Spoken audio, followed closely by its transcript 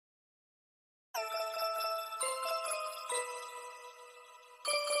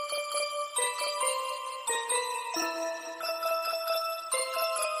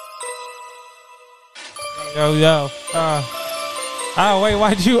Yo. Oh, wait,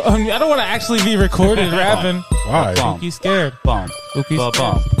 why'd you... I don't want to actually be recorded rapping. Why? Spooky scared. Spooky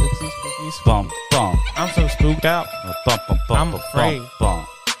scared. Bum. I'm so spooked out. I'm afraid. Bum.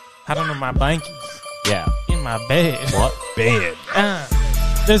 I don't know my blankets. Yeah. In my bed. What? Bed.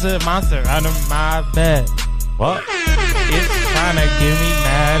 There's a monster under my bed. What? It's trying to give me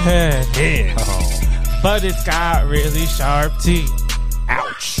mad head. Oh. But it's got really sharp teeth.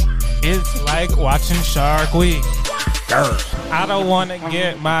 Ouch. It's like watching Shark Week. I don't want to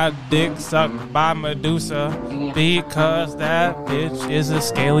get my dick sucked by Medusa because that bitch is a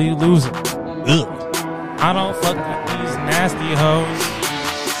scaly loser. Ugh. I don't fuck with these nasty hoes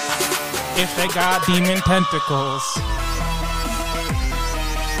if they got demon tentacles.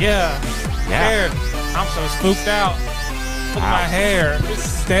 Yeah. Scared. I'm so spooked out. Look at my hair. It's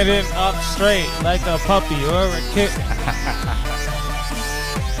standing up straight like a puppy or a kitten.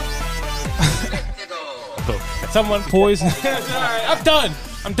 Someone poisoned. Alright, I'm done.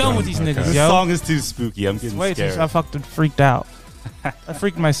 I'm done with these niggas, This yo. song is too spooky. I'm getting Wait, scared. I fucking freaked out. I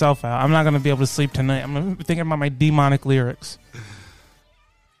freaked myself out. I'm not going to be able to sleep tonight. I'm gonna be thinking about my demonic lyrics.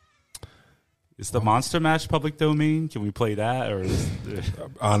 Is the Monster Mash public domain? Can we play that? Or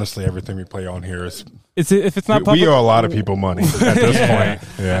Honestly, everything we play on here is... If it's not public, we owe a lot of people money at this point.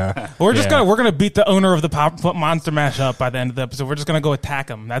 Yeah. we're gonna beat the owner of the Monster Mash up by the end of the episode. We're just gonna go attack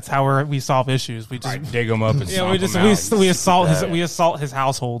him. That's how we solve issues. We just dig him up and we assault his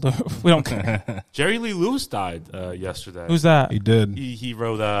household. We don't care. Jerry Lee Lewis died yesterday. Who's that? He did. He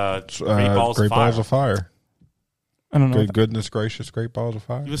wrote Great Balls of Fire. I don't know. Goodness gracious, Great Balls of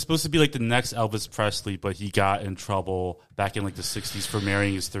Fire. He was supposed to be like the next Elvis Presley, but he got in trouble back in like the 60s for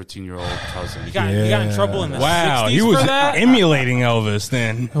marrying his 13-year-old cousin. He got in trouble in the 60s he was for that? emulating Elvis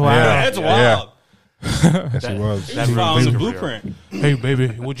then. Wow. Yeah. That's wild. Yes, he was. That He followed the career. blueprint. Hey, baby,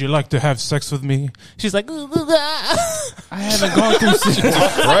 would you like to have sex with me? She's like, I haven't gone through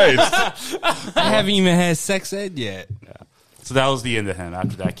Right. I haven't even had sex ed yet. So that was the end of him.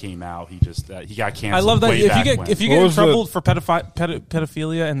 After that came out, he got canceled. I love that. way back when. If you get in trouble for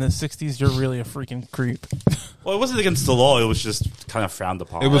pedophilia in the 60s, you're really a freaking creep. Well, it wasn't against the law. It was just kind of frowned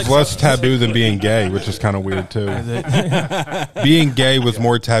upon. It was less taboo than being gay, which is kind of weird, too. Being gay was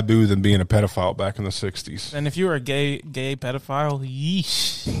more taboo than being a pedophile back in the 60s. And if you were a gay pedophile,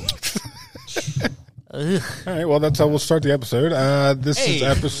 yeesh. All right, well, that's how we'll start the episode. This is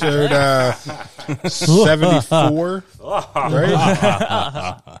episode 74,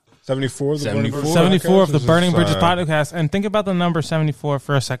 right? 74 of the Burning Bridges 74 of the podcast. Burning Bridges podcast. And think about the number 74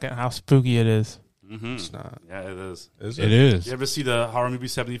 for a second, how spooky it is. Mm-hmm. It's not. Yeah, it is. Is It is. You ever see the horror movie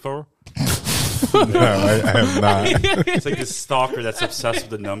 74? No, I have not. It's like this stalker that's obsessed with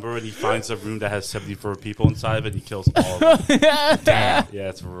the number, and he finds a room that has 74 people inside of it, and he kills all of them. Yeah,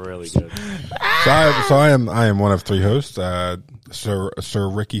 it's really good. So I am one of three hosts, Sir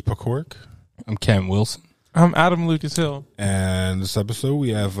Ricky Pacork. I'm Ken Wilson. I'm Adam Lucas Hill. And this episode, we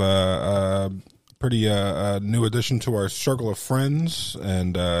have a pretty new addition to our circle of friends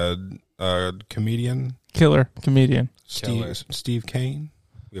and comedian. Killer comedian. Steve Kain.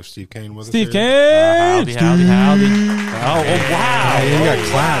 We have Steve Kain with Steve us Kain. Howdy. Oh, wow. Hey, you got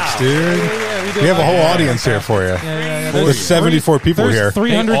claps, dude. We have a whole audience here for you. Yeah. There's 74 people There's here.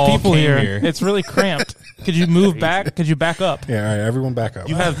 300 They all people came here. here. It's really cramped. Could you move back? Could you back up? Yeah, all right, everyone back up.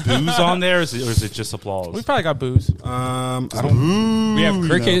 You have booze on there, or is it just applause? We probably got booze. I don't. We have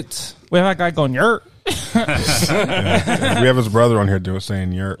crickets. We have that guy going, yurt. We have his brother on here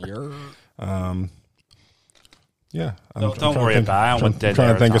saying "yurt." Yeah, Don't worry about it. I don't want dead I'm trying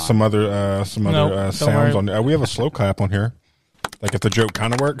air to think of time. some other don't sounds worry. on there. We have a slow clap on here. Like if the joke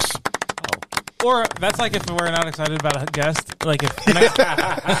kind of works. Or that's like if we're not excited about a guest. Like if next,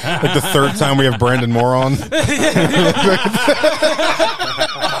 Like the third time we have Brandon Moore on.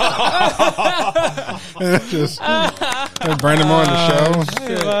 Just have Brandon Moore on the show.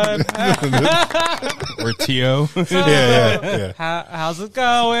 We're T.O. Yeah. how's it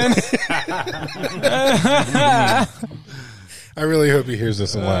going? I really hope he hears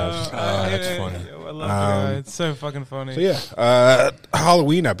this and laughs. That's funny. I love the guy. It's so fucking funny. So yeah,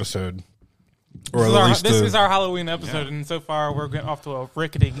 Halloween episode. Or at least This is our Halloween episode, and so far we're getting off to a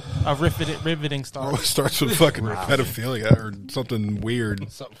riveting it start. starts with fucking pedophilia or something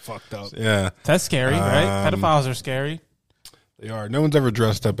weird. Something fucked up. Yeah, That's scary, right? Pedophiles are scary. they are. No one's ever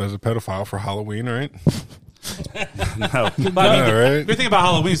dressed up as a pedophile for Halloween, right? No. But I mean, right? the good thing about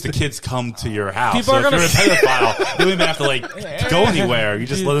Halloween is the kids come to your house. People So are if you're a gonna- pedophile, you don't even have to like go anywhere. You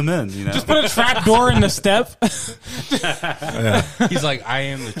just let them in. You know. Just put a trap door in the step. He's like, I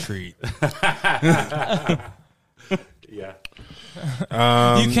am the treat. Yeah.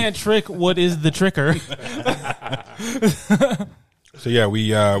 You can't trick what is the tricker. So yeah,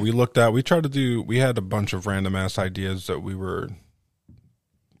 we looked at. We tried to do. We had a bunch of random ass ideas that we wanted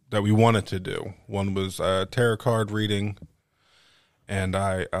to do. One was tarot card reading, and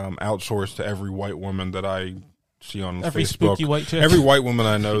I outsourced to every white woman that I see on Every Facebook. spooky white chick. Every white woman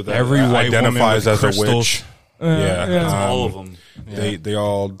I know that Every white identifies woman as with a witch. Yeah, All of them. They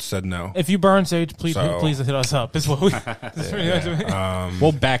all said no. If you burn sage, please So- please hit us up. Is what we. That's pretty much it.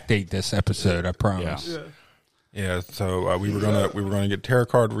 We'll backdate this episode. I promise. Yeah, so we were gonna get tarot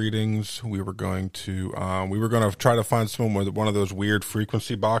card readings. We were going to try to find someone with one of those weird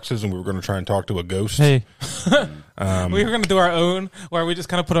frequency boxes, and we were going to try and talk to a ghost. Hey, we were gonna do our own, where we just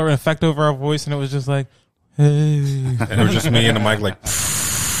kind of put our effect over our voice, and it was just like, hey, And it was just me and the mic, like,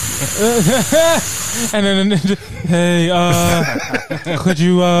 and then hey, could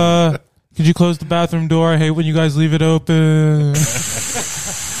you close the bathroom door? I hate when you guys leave it open.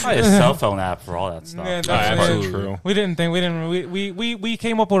 Probably a cell phone app for all that stuff. Yeah, that's absolutely it. true. We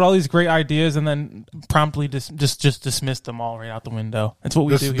came up with all these great ideas and then promptly just dismissed them all right out the window. That's what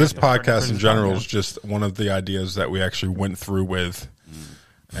we do. This here. podcast in general is just one of the ideas that we actually went through with,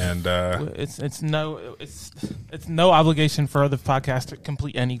 and It's no obligation for the podcast to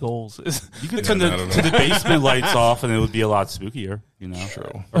complete any goals. You could turn the basement lights off, and it would be a lot spookier. You know. true.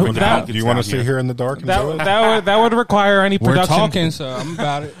 Or bring the That- pumpkins Do you want to down sit here in the dark and do it? that would require any We're production. talking, so I'm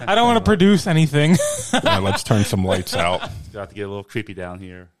about it. I don't want to produce anything. Yeah, let's turn some lights out. Got to get a little creepy down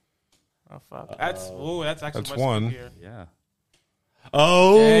here. Oh fuck! That's actually That's much one. spookier. Yeah.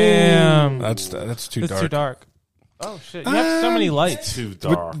 Oh, Damn, That's too it's dark. too dark. Oh shit! You have so many lights. too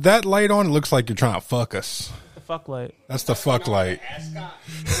dark. With that light on, it looks like you're trying to fuck us. The fuck light. That's the fuck light.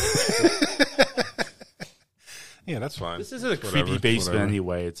 Yeah, that's fine. This isn't a Whatever, creepy basement whatever.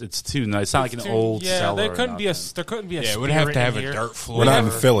 anyway. It's too nice. It's not like an old Yeah, cellar. there or couldn't be a nothing. Yeah, we'd have to have a here. dirt floor. We're not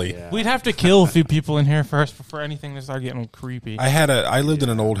in Philly. Yeah. We'd have to kill a few people in here first before anything to start getting creepy. I lived in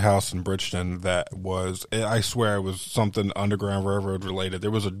an old house in Bridgeton that was, I swear it was something Underground Railroad related.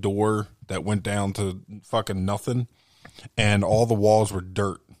 There was a door that went down to fucking nothing, and all the walls were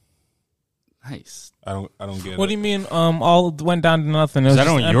dirt. Nice. I don't get What it. do you mean? All went down to nothing. It was that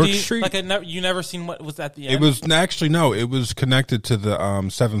just on York empty? Street? Like you never seen what was at the end? It was actually no. It was connected to the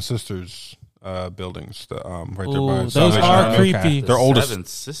Seven Sisters buildings. The right there Ooh, by those Salvation are Army. creepy. They're The oldest. Seven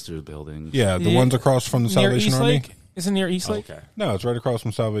Sisters building. Yeah, the Yeah. ones across from the Near Salvation East Army. Lake? Is it near East Lake? Okay. No, it's right across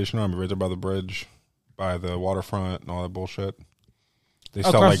from Salvation Army, right there by the bridge, by the waterfront and all that bullshit. They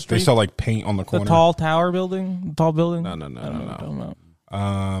sell Across the street? like paint on the The corner. tall tower building? The tall building? No. I don't know.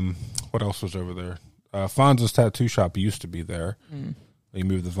 What else was over there? Fonz's tattoo shop used to be there. They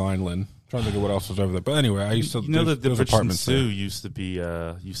moved the Vineland. Trying to think of what else was over there. But anyway, I used to. You know that the those Bridgeton apartments Zoo there. used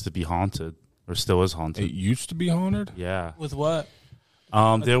to be haunted, or still is haunted. It used to be haunted. Yeah. With what?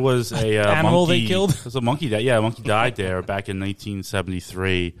 There was a Animal monkey, they killed? There was a monkey that a monkey died there back in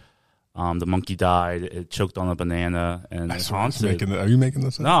 1973. The monkey died. It choked on a banana and it's haunted. Are you making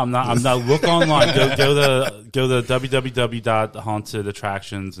this up? No, I'm not. I'm not. Look online. Go to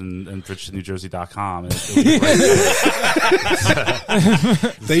www.hauntedattractions and bridgetonnewjersey.com.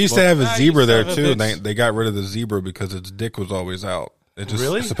 They used to have a zebra there son of a too, and bitch. they got rid of the zebra because its dick was always out. It just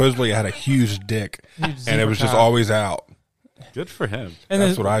Really? supposedly it had a huge dick, and it zebra was just cock. always out. Good for him. And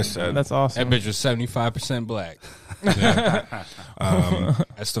That's then- what I said. That's That awesome. bitch was 75% black.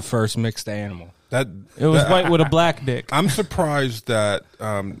 That's the first mixed animal. That It was that- white with a black dick. I'm surprised that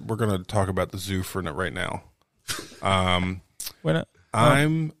we're going to talk about the zoo for right now. Wait a-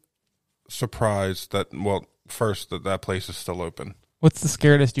 I'm surprised that first that place is still open. What's the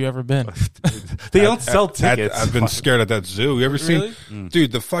scaredest you ever been? They don't sell tickets. I've been scared at that zoo. You ever Really? seen,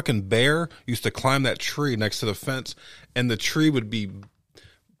 dude? The fucking bear used to climb that tree next to the fence, and the tree would be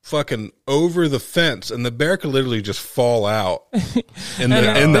fucking over the fence, and the bear could literally just fall out in the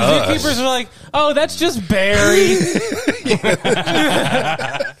And the us. zookeepers were like, "Oh, that's just Barry."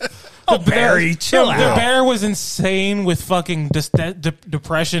 Barry, chill The bear was insane with fucking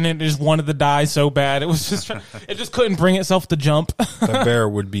depression and just wanted to die so bad. It was just it just couldn't bring itself to jump. The bear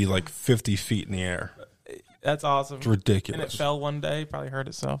would be like 50 feet in the air. That's awesome. It's And it ridiculous. fell one day. Probably hurt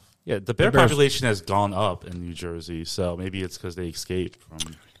itself. Yeah, the bear bears- population has gone up in New Jersey, so maybe it's because they escaped from.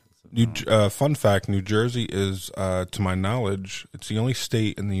 Fun fact: New Jersey is, to my knowledge, it's the only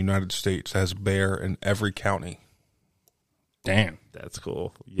state in the United States that has bear in every county. Damn. That's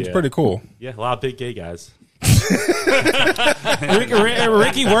cool. Yeah, It's pretty cool. Yeah, a lot of big gay guys.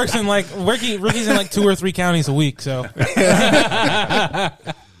 Ricky works in Ricky's in like 2 or 3 counties a week. So,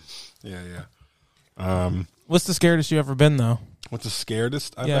 Yeah. what's the scaredest you ever been though? What's the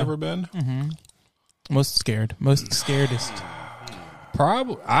scaredest I've Yeah. ever been? Most scared. Most scaredest.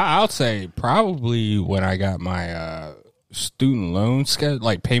 I'll say probably when I got my student loan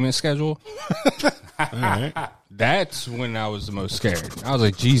payment schedule. All right. That's when I was the most scared. I was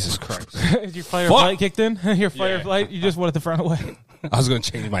like, Jesus Christ. Did your fight or flight kicked in? Your fight or flight? You just wanted to run away. I was going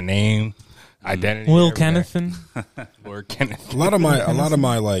to change my name, identity. Will everything. Kennethan. Lord Kenneth. A lot of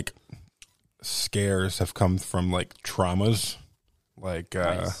my like scares have come from like traumas, like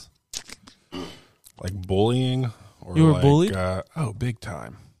Nice. like bullying or You were like, bullied? Big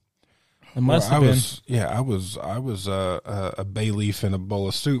time. It must I have been. was, yeah, I was a bay leaf in a bowl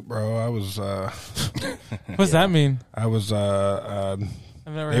of soup, bro. I was What's that mean? I was I've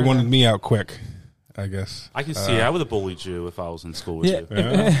never they heard wanted that. me out quick, I guess. I can see. I would have bullied you if I was in school with Yeah. you.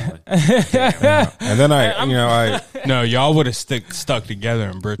 And then I No, y'all would have stuck together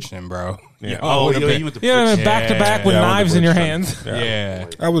in Bridgeton, bro. Yeah. Oh, would've you been- went to Yeah, Bridgeton. back to back with Yeah, I went to knives in your Bridgeton.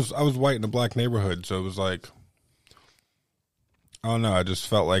 hands. Yeah. I was white in a black neighborhood, so it was like, I don't know. I just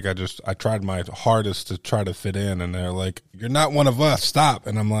felt like I tried my hardest to try to fit in, and they're like, "You're not one of us. Stop!"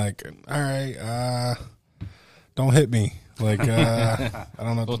 And I'm like, "All right, don't hit me." Like, I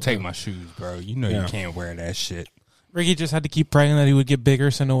don't know. Don't take my shoes, bro. You know Yeah. you can't wear that shit. Ricky just had to keep praying that he would get bigger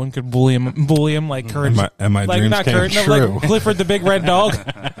so no one could bully him like Courage. And my like dreams not came Courage, no, true. like Clifford the Big Red Dog.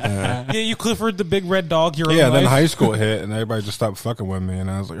 Yeah, you Clifford the Big Red Dog. Your Yeah, own then life. high school hit, and everybody just stopped fucking with me, and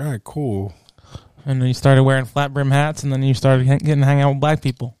I was like, "All right, cool." And then you started wearing flat brim hats, and then you started getting to hang out with black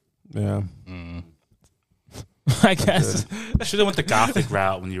people. Yeah, I guess. Should have went the gothic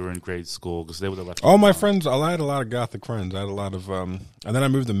route when you were in grade school because they would have left. all my friends. I had a lot of gothic friends. I had a lot of, and then I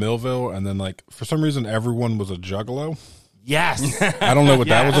moved to Millville, and then like for some reason everyone was a juggalo. Yes, I don't know what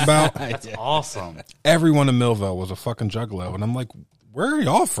that was about. that's awesome. Everyone in Millville was a fucking juggalo, and I'm like, "Where are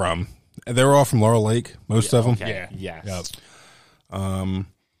y'all from?" And they were all from Laurel Lake, most of them. Okay. Yes.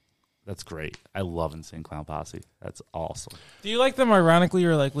 That's great. I love Insane Clown Posse. That's awesome. Do you like them ironically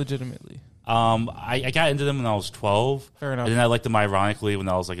or like legitimately? I got into them when I was 12. Fair enough. And then I liked them ironically when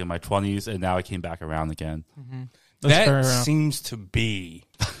I was like in my 20s, and now I came back around again. That's fair That enough. seems to be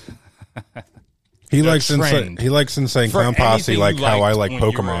He The likes trend. Insane for Clown Posse anything like you how I liked like when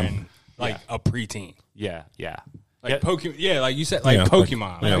you were Pokemon. in, like a preteen. Yeah. Like Yeah. Pokemon, yeah, like you said, like Yeah, like-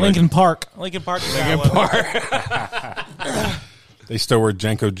 Pokemon. yeah, Lincoln Park. Lincoln Park. They still wear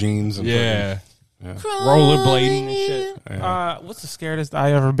Janko jeans and Yeah. Rollerblading and shit. What's the scariest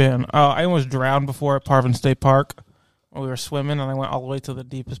I ever been? I almost drowned before at Parvin State Park. We were swimming, and I went all the way to the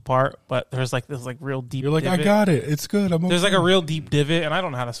deepest part. But there's like this like real deep. You're like, divot. I got it. It's good. I'm okay. There's like a real deep divot, and I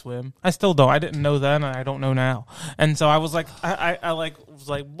don't know how to swim. I still don't. I didn't know then, and I don't know now. And so I was like, I like was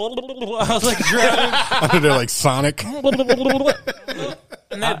like, I was like drowning. under there like Sonic.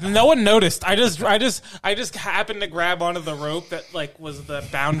 And no one noticed. I just happened to grab onto the rope that like was the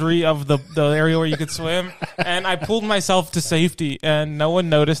boundary of the area where you could swim, and I pulled myself to safety, and no one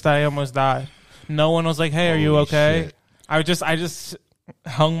noticed that I almost died. No one was like, "Hey, are you Holy okay?" shit. I just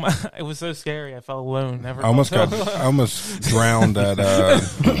hung my. It was so scary. I felt alone. Never. I almost felt got. so I almost drowned at.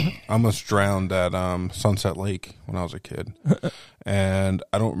 Sunset Lake when I was a kid, and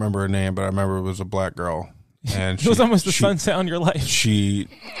I don't remember her name, but I remember it was a black girl, and It was almost the she, sunset on your life. She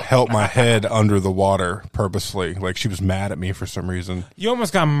held my head under the water purposely, like she was mad at me for some reason. You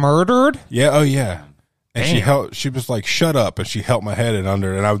almost got murdered. Yeah, oh yeah. And Damn. she was like, "Shut up!" And she held my head in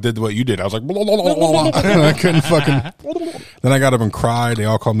under, and I did what you did. I was like, blah, blah, blah, blah, blah. And I couldn't fucking. Then I got up and cried. They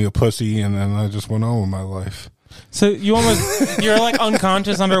all called me a pussy, and then I just went on with my life. So you're like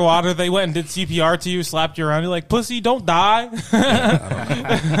unconscious underwater. They went and did CPR to you, slapped you around. You're like, "Pussy, don't die."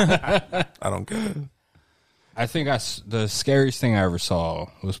 I don't get it. I think the scariest thing I ever saw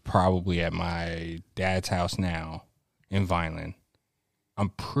was probably at my dad's house now in Vineland. I'm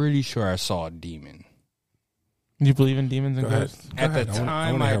pretty sure I saw a demon. Do you believe in demons and Go ahead. ghosts? At the Go ahead.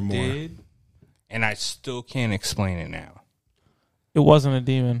 time wanna I hear more. did, and I still can't explain it now. It wasn't a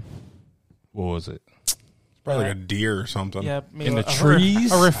demon. What was it? Probably like a deer or something. Yeah, maybe In the a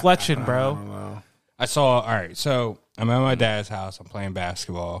trees? a reflection, I bro. don't know. I saw, all right, so I'm at my dad's house. I'm playing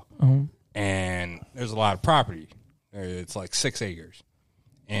basketball, and there's a lot of property. It's like 6 acres.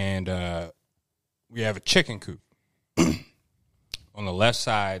 And we have a chicken coop. On the left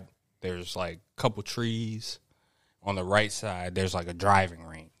side, there's like a couple trees. On the right side, there's like a driving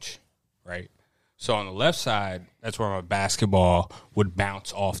range, right? So on the left side, that's where my basketball would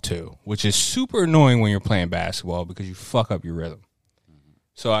bounce off to, which is super annoying when you're playing basketball because you fuck up your rhythm.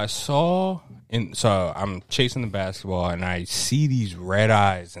 So so I'm chasing the basketball and I see these red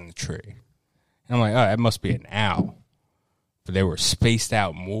eyes in the tree. And I'm like, oh, that must be an owl. But they were spaced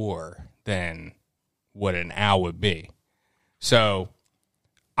out more than what an owl would be. So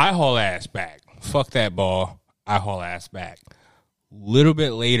I haul ass back. Fuck that ball. I haul ass back. little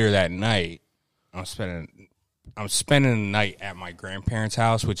bit later that night, I'm spending the night at my grandparents'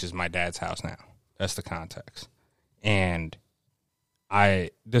 house, which is my dad's house now. That's the context. And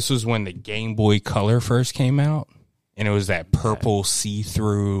this was when the Game Boy Color first came out, and it was that purple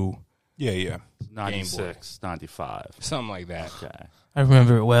see-through. Yeah. 96, 95. Something like that. Okay. I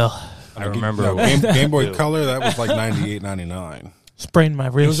remember it well. I remember No, Game Boy Color, that was like 98, 99. Sprained my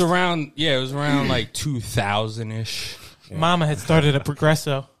it wrist. was around like 2000-ish. Mama had started a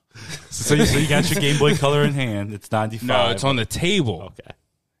Progresso. So you got your Game Boy Color in hand. It's 95. No, it's on the table. Okay.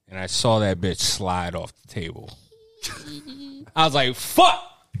 And I saw that bitch slide off the table. I was like, fuck!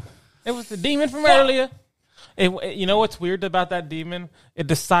 It was the demon from earlier. You know what's weird about that demon? It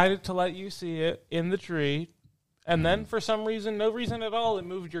decided to let you see it in the tree, and then for some reason, no reason at all, it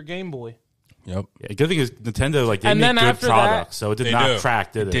moved your Game Boy. Yep. Yeah, good thing is Nintendo, like, they And make then good after products, so it did They not do.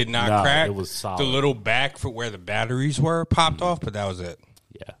 crack, did it? It did not No, crack. It was solid. The little back for where the batteries were popped off, but that was it.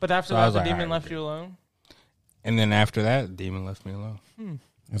 Yeah. But after So I that, was the like, demon all right, left you alone. And then after that, the demon left me alone.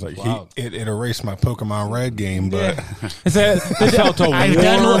 It's like Wild. it erased my Pokemon Red game, but I felt a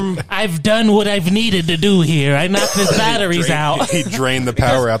warm. I've done what I've needed to do here. I knocked his batteries out. he drained the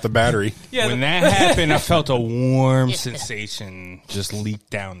power out the battery. Yeah, When that happened, I felt a warm sensation just leak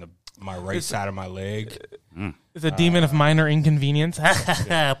down my right side of my leg. it's a demon of minor inconvenience.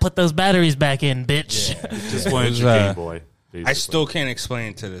 Put those batteries back in, bitch. Just wanted was, your Game Boy. I basically. still can't explain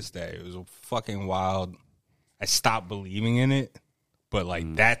it to this day. It was fucking wild. I stopped believing in it, but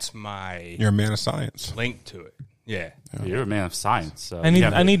like that's my You're a man of science. link to it. Yeah. You're a man of science. So I need yeah,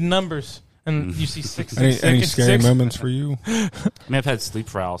 I need numbers. And you see six. Any scary moments for you? I mean, I've had sleep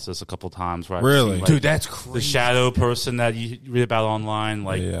paralysis a couple times. Where I've Really? seen, like, Dude, that's the crazy. shadow person that you read about online.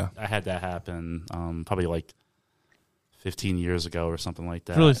 Like, Yeah. I had that happen probably like 15 years ago or something like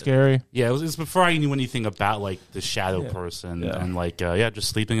that. It's really scary. Yeah, it was before I knew anything about like the shadow person and like just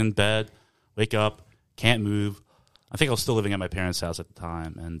sleeping in bed, wake up, can't move. I think I was still living at my parents' house at the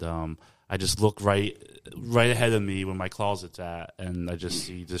time, and I just look right ahead of me where my closet's at, and I just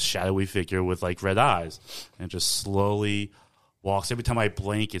see this shadowy figure with like red eyes, and it just slowly walks. Every time I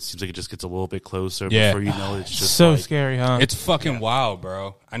blink, it seems like it just gets a little bit closer. Yeah. Before you know it, it's just So like, scary, huh? It's fucking wild,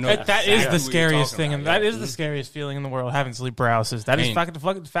 bro. I know That is the scariest thing, and that is is the scariest feeling in the world. Having sleep paralysis. That is Ain't-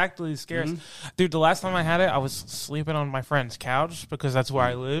 factually the scariest. Dude, the last time I had it, I was sleeping on my friend's couch because that's where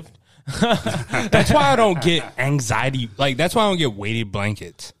I lived. That's why I don't get anxiety. Like, that's why I don't get weighted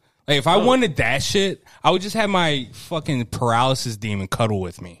blankets. Like, if I wanted that shit, I would just have my fucking paralysis demon cuddle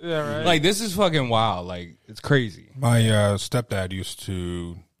with me. Yeah, right. Like, this is fucking wild. Like, it's crazy. My stepdad used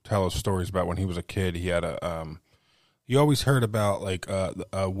to tell us stories about when he was a kid. He had you always heard about like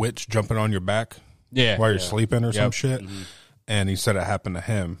a witch jumping on your back Yeah. while you're sleeping or some Yep. shit. And he said it happened to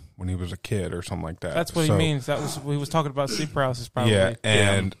him when he was a kid or something like that. That's what So, he means. That was he was talking about sleep paralysis. Probably. Yeah,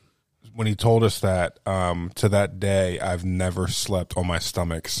 and when he told us that, to that day, I've never slept on my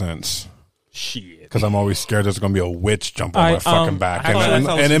stomach since. Shit. Because I'm always scared there's going to be a witch jump on my fucking back. actually, And,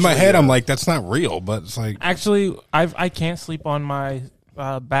 that's and in my head, I'm like, that's not real. But it's like, Actually, I can't sleep on my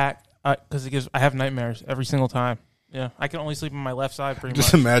back because I have nightmares every single time. Yeah, I can only sleep on my left side pretty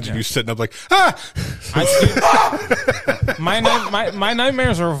just much. imagine you sitting up like, ah! My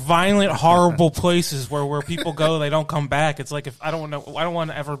nightmares are violent, horrible places where people go, they don't come back. It's like if I don't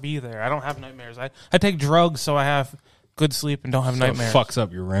want to ever be there. I don't have nightmares. I take drugs so I have good sleep and don't have nightmares. Fucks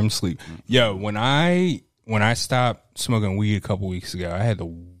up your REM sleep. Yo, when I stopped smoking weed a couple weeks ago, I had the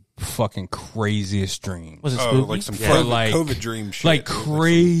fucking craziest dream. Was it Oh, spooky? like some Yeah. COVID, Like- COVID dream shit. Like dude.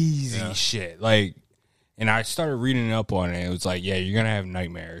 crazy shit. Like, and I started reading up on it. It was like, yeah, you're gonna have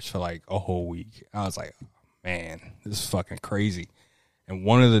nightmares for like a whole week. I was like, man, this is fucking crazy. And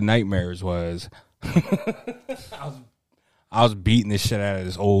one of the nightmares was I was beating the shit out of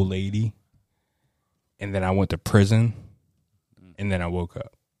this old lady, and then I went to prison, and then I woke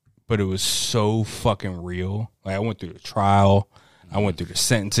up. But it was so fucking real. Like, I went through the trial. I went through the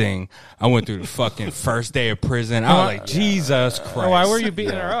sentencing. I went through the fucking first day of prison. I was like, Jesus Christ. Why were you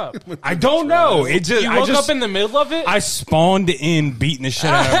beating her up? I don't know. It just You I woke just up in the middle of it? I spawned in beating the shit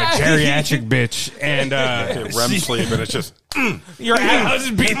out of a geriatric bitch, and REM sleep, and it's just, I was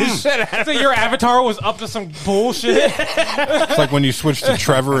just beating the shit out of So your avatar was up to some bullshit. it's like when you switch to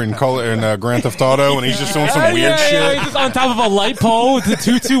Trevor in Grand Theft Auto, and he's just doing some weird shit. He's just on top of a light pole with the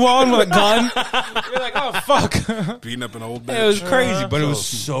tutu on with a gun. You're like, oh fuck. Beating up an old bitch. It was crazy, but it was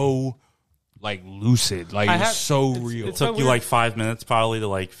so like lucid, like it was so real. It took you like 5 minutes probably to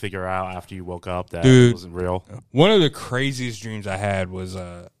like figure out after you woke up that Dude. it wasn't real. One of the craziest dreams I had was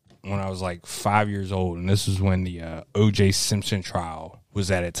when I was like 5 years old, and this was when the O.J. Simpson trial was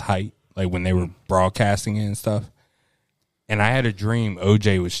at its height, like when they were broadcasting it and stuff. and I had a dream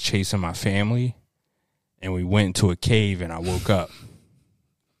OJ was chasing my family, and we went into a cave, and I woke up.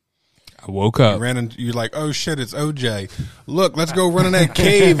 You ran and you're like, oh shit, it's OJ. Look, let's go run in that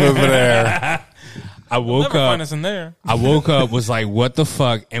cave over there. I woke Never up. find us in there. I woke up, was like, what the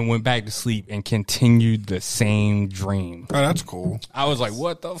fuck, and went back to sleep and continued the same dream. Oh, that's cool. I was like,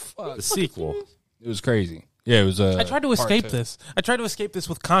 what the fuck? The sequel. It was crazy. Yeah, it was. I tried to escape this. I tried to escape this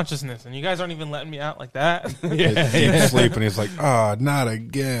with consciousness, and you guys aren't even letting me out like that. He's sleeping. He's like, not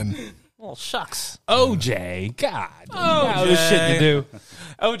again. Well, shucks. OJ, God. Oh, this shit to do.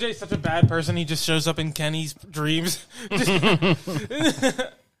 OJ's such a bad person. He just shows up in Kenny's dreams. It's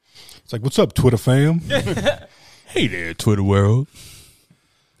like, what's up, Twitter fam? Hey there, Twitter world.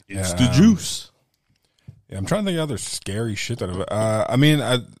 It's the juice. Yeah, I'm trying to think of other scary shit that I mean,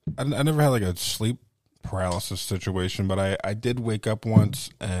 I never had like a sleep paralysis situation, but I did wake up once,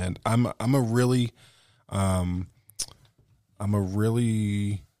 and I'm a really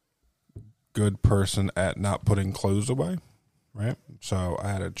good person at not putting clothes away, right? So I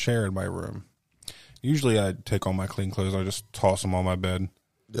had a chair in my room. Usually I take all my clean clothes, I just toss them on my bed.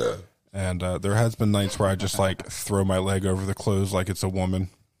 Yeah. And there has been nights where I just like throw my leg over the clothes like it's a woman,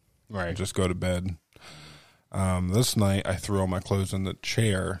 right? And just go to bed. This night I threw all my clothes in the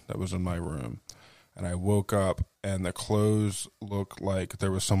chair that was in my room, and I woke up and the clothes looked like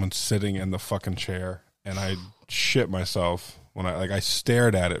there was someone sitting in the fucking chair, and I shit myself when I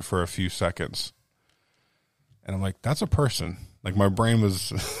stared at it for a few seconds, and I'm like, that's a person. Like my brain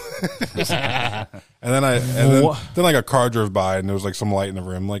was, and then like a car drove by and there was like some light in the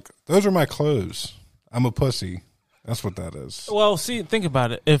room. Like, those are my clothes. I'm a pussy. That's what that is. Well, see, think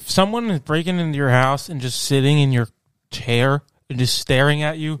about it. If someone is breaking into your house and just sitting in your chair and just staring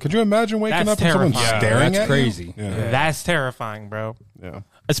at you, could you imagine waking That's up and someone terrifying. staring That's at crazy. you? Yeah. that's terrifying, bro. Yeah.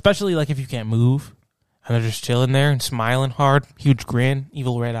 Especially like if you can't move and they're just chilling there and smiling hard, huge grin,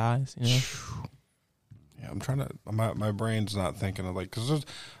 evil red eyes. You know. Yeah, I'm trying to. My brain's not thinking of like, because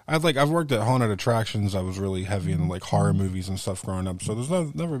I've worked at haunted attractions. I was really heavy in like horror movies and stuff growing up. So there's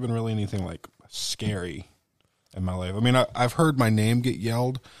never been really anything like scary in my life. I mean, I've heard my name get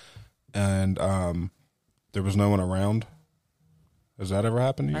yelled, and there was no one around. Has that ever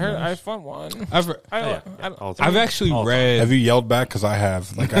happened to you? I found one. I've actually read. Have you yelled back? Because I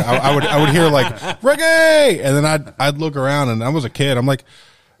have. Like I would hear like Ricky, and then I'd look around, and I was a kid. I'm like,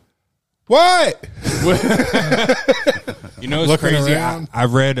 what? You know, it's crazy. I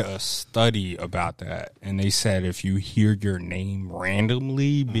read a study about that, and they said if you hear your name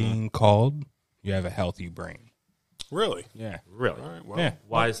randomly being called, you have a healthy brain. Really? Yeah. Really? All right, well, Yeah.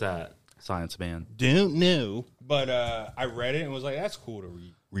 Why is that, science man? Don't know, but I read it and was like, that's cool to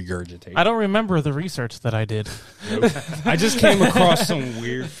regurgitate. I don't remember the research that I did. I just came across some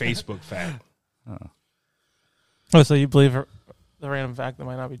weird Facebook fact. Oh, so you believe the random fact that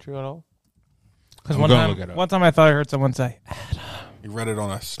might not be true at all? Because I'm gonna look it up. one time I thought I heard someone say, you read it on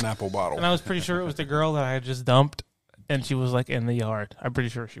a Snapple bottle. and I was pretty sure it was the girl that I had just dumped, and she was like in the yard. I'm pretty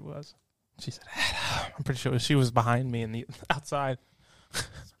sure she was. She said, Adam. I'm pretty sure she was behind me in the outside.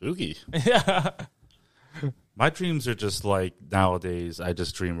 Spooky. Yeah. My dreams are just like nowadays. I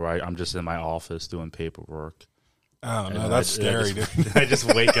just dream right. I'm just in my office doing paperwork. Oh no, And that's scary, dude. I just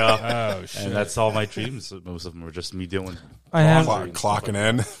wake up. Oh, shit. And that's all my dreams. Most of them are just me doing. I have laundry and stuff Clocking like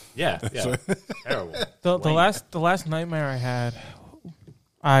in. Yeah. Terrible. the last nightmare I had.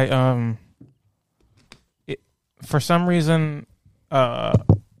 For some reason, my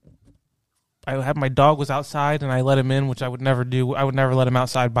dog was outside and I let him in, which I would never do. I would never let him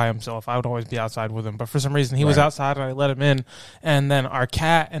outside by himself. I would always be outside with him. But for some reason, he was outside and I let him in. And then our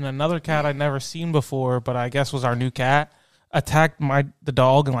cat and another cat I'd never seen before, but I guess was our new cat, attacked the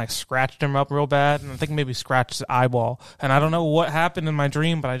dog and like scratched him up real bad, and I think maybe scratched his eyeball. And I don't know what happened in my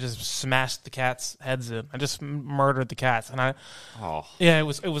dream, but I just smashed the cats' heads in. I just murdered the cats, and it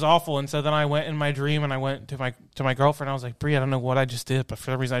was awful. And so then I went in my dream and I went to my girlfriend. I was like, Bree, I don't know what I just did, but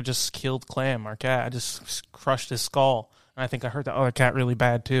for some reason I just killed Clam, our cat. I just crushed his skull, and I think I hurt the other cat really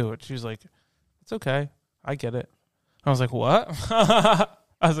bad too. And she was like, it's okay, I get it. I was like, what? I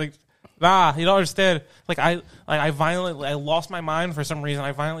was like, nah, you don't understand. Like I lost my mind for some reason.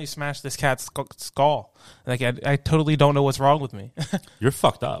 I violently smashed this cat's skull. Like I totally don't know what's wrong with me. You're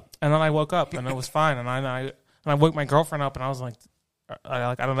fucked up. And then I woke up and it was fine. And I woke my girlfriend up and I was like,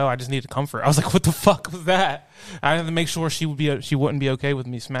 I don't know. I just needed comfort. I was like, what the fuck was that? I had to make sure she wouldn't be okay with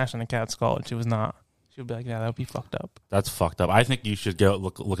me smashing a cat's skull, and she was not. She would be like, yeah, that would be fucked up. That's fucked up. I think you should go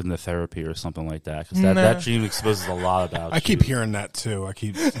look into therapy or something like that, because that dream exposes a lot about. I keep hearing that too. I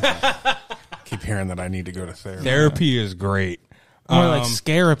keep hearing that I need to go to therapy. Therapy is great. More like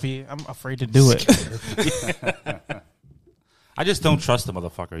scarapy. I'm afraid to do it. I just don't trust the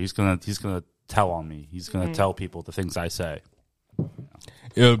motherfucker. He's gonna tell on me. He's gonna tell people the things I say.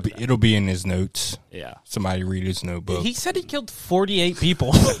 It'll be in his notes. Yeah. Somebody read his notebook. He said he killed 48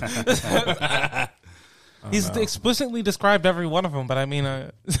 people. He's explicitly described every one of them, but I mean...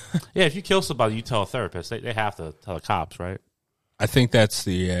 Yeah, if you kill somebody, you tell a therapist. They have to tell the cops, right? I think that's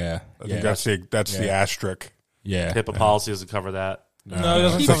the... I think that's the asterisk. Yeah. HIPAA policy doesn't cover that. No, it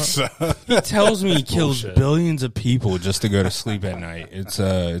doesn't cover... So, He tells me he kills Bullshit. billions of people just to go to sleep at night.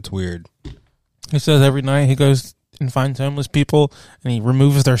 It's weird. He says every night he goes and finds homeless people and he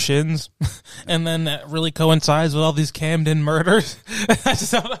removes their shins, and then that really coincides with all these Camden murders. I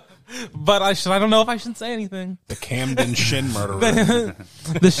just don't know. But I don't know if I should say anything. the Camden Shin murderer.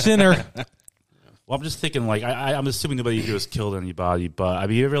 The shinner. Well, I'm just thinking, like, I'm assuming nobody here has killed anybody, but I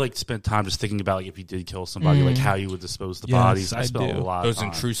mean, you ever like spent time just thinking about like if you did kill somebody, like how you would dispose the Yes, bodies? I spent do. a lot Those of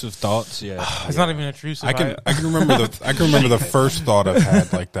time. intrusive thoughts, yeah. It's not even intrusive. I can remember the first thought I've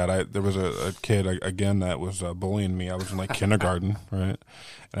had like that. There was a kid again that was bullying me. I was in like kindergarten, right?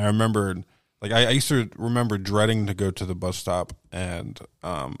 And I remembered like I used to remember dreading to go to the bus stop, and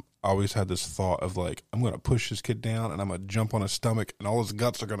I always had this thought of like I'm going to push this kid down and I'm going to jump on his stomach and all his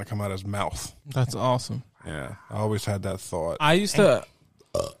guts are going to come out his mouth. That's awesome. Yeah, I always had that thought. I used to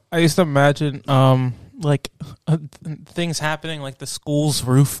imagine things happening, like the school's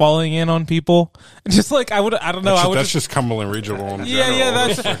roof falling in on people, and just like I don't know. That's just Cumberland Regional. In general.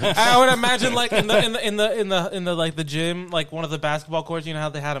 That's. I would imagine like in the like the gym, like one of the basketball courts. You know how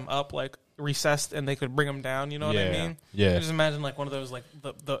they had them up like recessed and they could bring them down. You know what I mean? Yeah. I just imagine like one of those like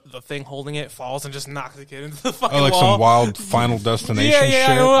the thing holding it falls and just knocks the kid into the fucking Oh, like wall. some wild Final Destination Yeah.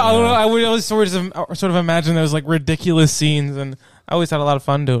 shit. I would always sort of imagine those like ridiculous scenes, and I always had a lot of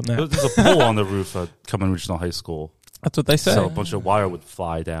fun doing that. There's a pole on the roof at Cumberland Regional High School, That's what they say. so a bunch of wire would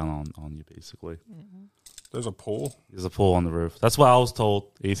fly down on you. Basically, There's a pool. there's a pole on the roof. That's what I was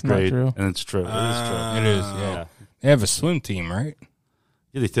told, 8th not grade, true. and it's true. It is true. It is, yeah. Yeah. They have a swim team, right?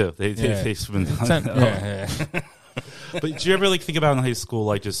 Yeah, they do. They swim. Yeah. But do you ever like think about in high school,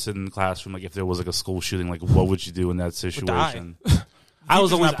 like just sitting in the classroom, like if there was like a school shooting, like what would you do in that situation? I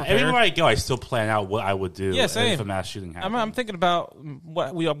was Teacher's always not prepared. everywhere I go, I still plan out what I would do Yeah, same. if a mass shooting happened. I'm thinking about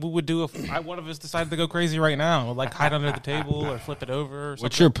what we would do if one of us decided to go crazy right now, like hide under the table or flip it over. Or something.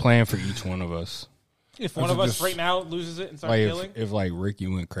 What's your plan for each one of us? If one of us right now loses it and starts Like killing, if like Ricky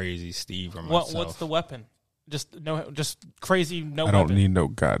went crazy, Steve or myself. what's the weapon? Just crazy. No, I don't weapon. need no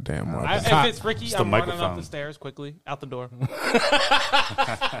goddamn weapon. If it's Ricky, Just a I'm running microphone. up the stairs quickly, out the door.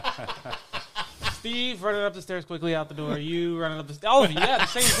 Steve running up the stairs quickly, out the door. You running up the stairs. All of you, yeah, the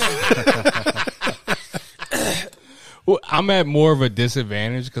same thing. Well, I'm at more of a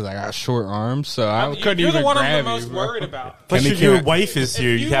disadvantage because I got short arms, so I couldn't You're even the one I'm grab the most you. worried about. Plus, Kenny your can't- wife is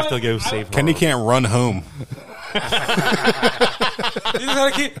here. You you have to want- go save her. Kenny can't run home. He's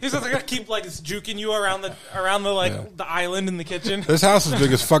just gonna keep like juking you around the the island in the kitchen. This house is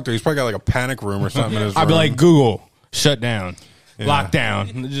big as fuck. Though. He's probably got like a panic room or something in his I'd be room. like, Google, shut down, lock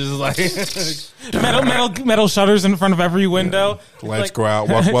down. Just like metal shutters in front of every window. The lights Like- go out.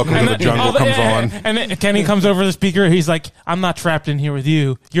 Welcome to the jungle all the- comes on. And then Kenny comes over the speaker. He's like, "I'm not trapped in here with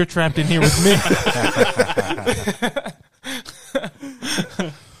you. You're trapped in here with me."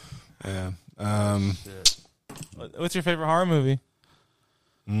 Yeah. What's your favorite horror movie?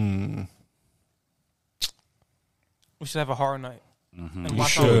 We should have a horror night. And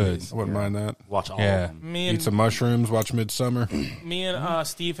watch all of should. these. I wouldn't mind that. Watch all Yeah. of them. Me Eat and some mushrooms. Watch Midsummer.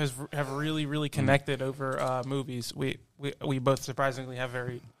 Steve have really connected over movies. We both surprisingly have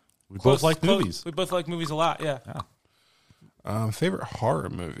very We both like close- movies. We both like movies a lot. Yeah. Favorite horror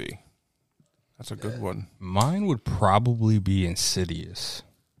movie? That's a good one. mine would probably be Insidious.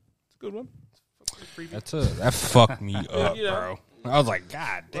 It's a good one. That fucked me up, you know. bro. I was like,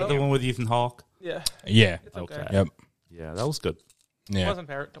 God damn. The one with Ethan Hawke. Yeah. Yeah. It's okay. Okay. Yep. Yeah, that was good. It Yeah. wasn't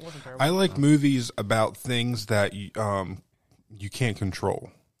terrible. I like movies about things that you can't control.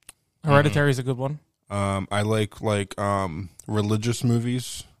 Hereditary is a good one. I like religious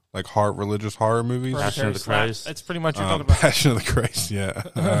movies, like religious horror movies. Passion of the Christ. That's pretty much what you're talking about. Passion of the Christ,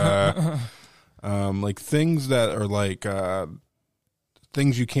 yeah. Like things that are like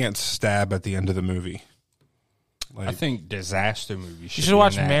things you can't stab at the end of the movie. Like, I think disaster movies. You should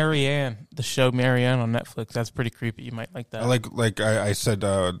watch Marianne, the show Marianne on Netflix. That's pretty creepy. You might like that. I like I said,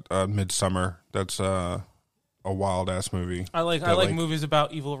 Midsummer. That's a wild ass movie. I like movies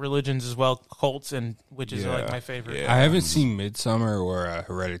about evil religions as well. Cults and witches are like Yeah. my favorite. Yeah. I haven't seen Midsummer or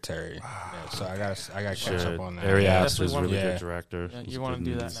Hereditary, so I got to catch up on that. Ari Yeah, Aster is a really definitely good director. Yeah, He's you want to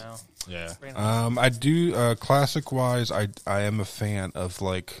good do that movies. now? Yeah. I do classic wise. I am a fan of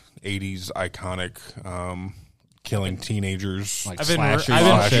like 80s iconic killing teenagers, Like I've been- slashers, I've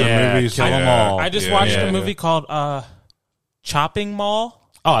been- and shit. Yeah, movies. kill 'em all. I just watched yeah. a movie called Chopping Mall.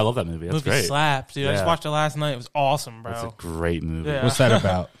 Oh, I love that movie. That's Movie great. slaps, dude. I just Yeah. watched it last night. It was awesome, bro. That's a great movie. Yeah. What's that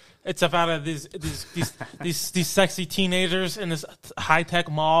about? It's about these sexy teenagers in this high tech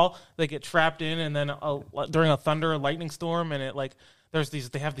mall. They get trapped in, and then during a thunder or lightning storm, and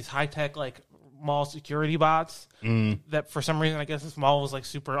they have these high tech like mall security bots that for some reason I guess this mall was like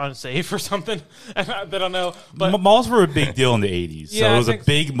super unsafe or something. I don't know, but Malls were a big deal in the 80s. So Yeah, it was I a think-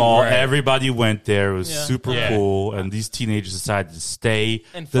 big mall. Right. Everybody went there. It was Yeah. super Yeah. cool. And these teenagers decided to stay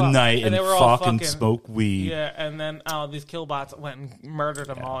And the fuck. night And and they were all fucking fucking- smoke weed. yeah, and then these kill bots went and murdered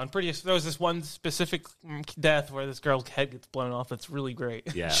them all. And there was this one specific death where this girl's head gets blown off. That's really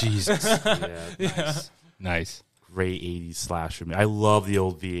great. Yeah. Jesus. Yeah. Nice. Nice. Great 80s slasher movie. I love the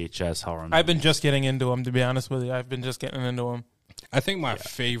old VHS horror movies. I've been just getting into them, to be honest with you. I've been just getting into them. I think my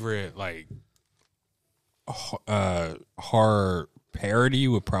favorite like horror parody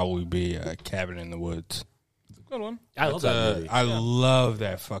would probably be Cabin in the Woods. Good one. I love that movie. I love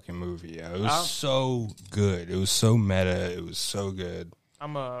that fucking movie. Yeah. It was so good. It was so meta. It was so good.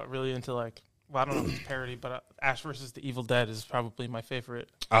 I'm really into like, well, I don't know if it's parody, but Ash versus the Evil Dead is probably my favorite.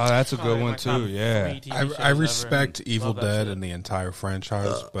 Oh, that's a good Probably one my too. top Yeah. 3 TV shows I ever. respect Evil Love that Dead shit. and the entire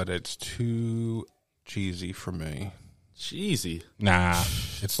franchise, but it's too cheesy for me. Cheesy. Nah.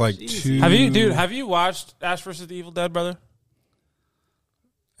 It's like too. Have you watched Ash versus the Evil Dead, brother?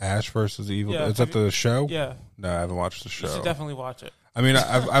 Ash versus Evil? Yeah, Is that the show? Yeah, No, I haven't watched the you should show. definitely watch it. I mean,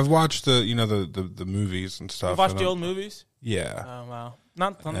 I've watched the movies and stuff. You watched and the I'm- old movies? Yeah. Oh wow,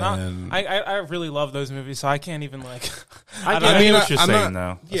 not. And- I really love those movies, so I can't even like. I don't get know. what you're I'm saying,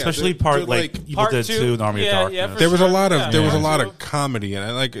 not- though. yeah, Especially they're part like- Evil Part Dead two, 2 and Army yeah, of yeah, Darkness. for There was a sure. lot of Yeah, there was a yeah. lot Two. of comedy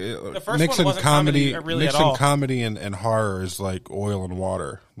and like first one mixing wasn't comedy comedy really at mixing all. comedy and horror is like oil and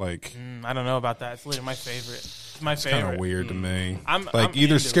water. Like I don't know about that. It's literally my favorite. It's my kind favorite. of weird to me. I'm like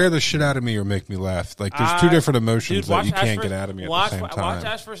either into scare it. the shit out of me or make me laugh. Like there's two different emotions Dude, that you watch can't Ash get vs- out of me at watch, the same Watch time.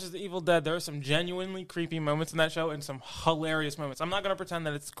 Ash versus the Evil Dead. There are some genuinely creepy moments in that show and some hilarious moments. I'm not going to pretend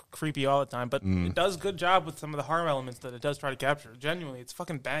that it's creepy all the time, but it does a good job with some of the horror elements that it does try to capture. Genuinely, it's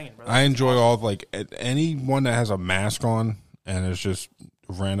fucking banging, bro. I enjoy all of, like anyone that has a mask on and is just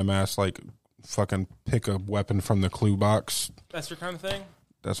random ass like fucking pick a weapon from the clue box. That's your kind of thing.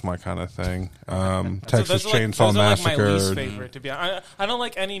 That's my kind of thing. So Texas those are Chainsaw those are like my Massacre. least favorite, to be honest. I don't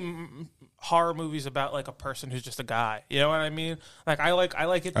like any horror movies about like a person who's just a guy. You know what I mean? Like I like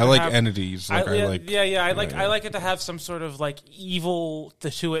it. I like entities. Like I like like it to have some sort of like evil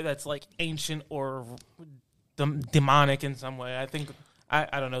to it that's like ancient or demonic in some way. I think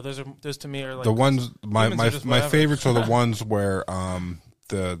I don't know. Those to me are like the ones my humans are just my whatever. favorites are the ones where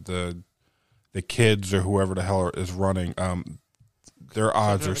the kids or whoever the hell is running their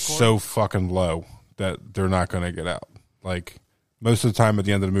odds are so fucking low that they're not going to get out. Like most of the time at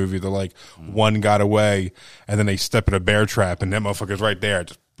the end of the movie, they're like one got away and then they step in a bear trap and that motherfucker's right there.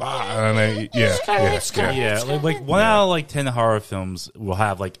 Just and they scary. Yeah, like 1 out of like 10 horror films will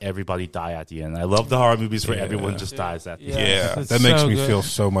have like everybody die at the end. I love the horror movies where everyone just dies at the end. Yeah, It's that makes so me good. feel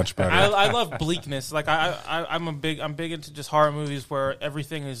so much better. I love bleakness. Like I'm big into just horror movies where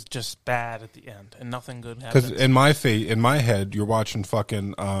everything is just bad at the end and nothing good happens. Because in my head, you're watching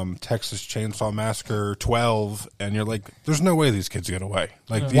fucking Texas Chainsaw Massacre 12, and you're like, "There's no way these kids get away."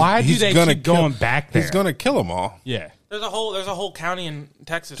 Like, Why do he's they gonna keep going back there? He's gonna kill them all. Yeah. There's a whole county in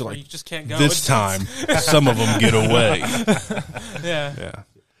Texas where you just can't go. This time, some of them get away. yeah. Yeah,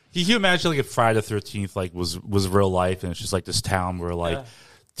 Can you imagine like if Friday the 13th like was real life and it's just like this town where like Yeah.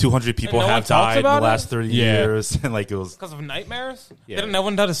 200 people And no one have talks died in the about it? last 30 Yeah. years and like it was Because of nightmares? Yeah. Didn't no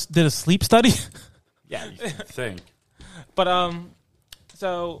one did a sleep study? yeah you think But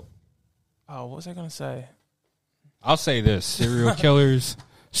so what was I gonna say? I'll say this: serial killers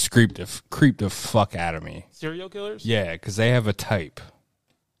creep the fuck out of me. Serial killers? Yeah, because they have a type,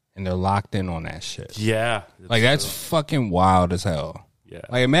 and they're locked in on that shit. yeah Like that's fucking wild as hell. yeah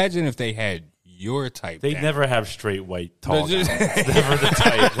Like imagine if they had your type. they down. never have straight white tall They're guys. just- It's never the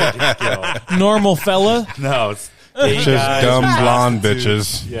type that you kill. Normal fella. No, it's it's just dumb blonde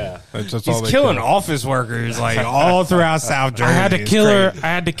bitches. Yeah. That's all He's they killing kill. office workers like all throughout South Jersey. I had to It's kill her. crazy. I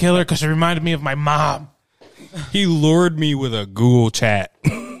had to kill her because she reminded me of my mom. He lured me with a Google chat.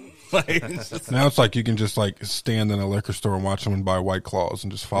 Like, Now it's like you can just like stand in a liquor store and watch someone buy White Claws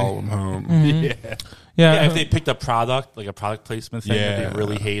and just follow them home. Yeah. Yeah, if they picked a product, like a product placement thing that Yeah. they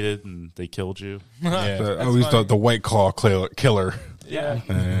really hated and they killed you. yeah. He's the White Claw killer. Yeah.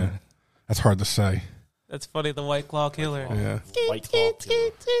 Yeah. That's hard to say. That's funny. The White Claw killer. Yeah, White Claw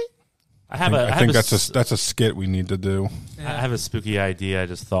killer. I think that's a skit we need to do. I have a spooky idea I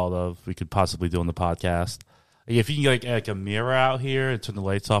just thought of we could possibly do on the podcast. Hey, if you can get like a mirror out here and turn the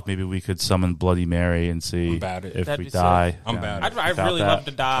lights off, maybe we could summon Bloody Mary and see about it. if That'd we be die. sick. I'm about it. I'd really love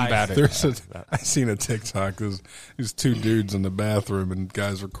to die. I'm about it. I seen a TikTok. There's two dudes in the bathroom and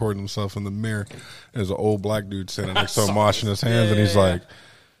guys recording themselves in the mirror. There's an old black dude sitting next to him washing his hands, and he's like,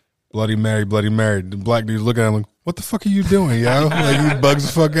 Bloody Mary, Bloody Mary. The black dude's looking at him like, what the fuck are you doing, yo? Like, he bugs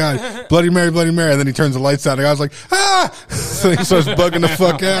the fuck out. Bloody Mary, Bloody Mary. And then he turns the lights out, and the guy's like, ah! So he starts bugging the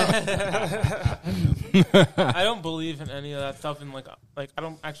fuck out. I don't believe in any of that stuff, and like I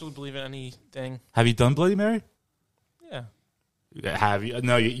don't actually believe in anything. Have you done Bloody Mary? Yeah, Have you?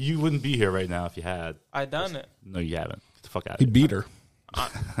 No, you wouldn't be here right now if you had. I done it. No, you haven't. Get the fuck out He of here. beat her.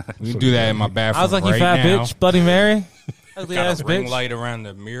 We do that in my bathroom. I was like, right you fat now. bitch, Bloody Mary, ugly Got ass a ring bitch. light around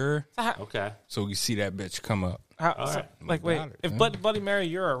the mirror Okay. so we see that bitch come up. Like, wait, Got it, if Bloody Mary,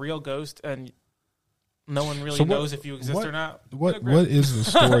 you're a real ghost, and no one really So what- knows if you exist or not. What is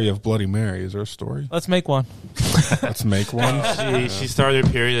the story of Bloody Mary? Is there a story? Let's make one. Let's make one. She started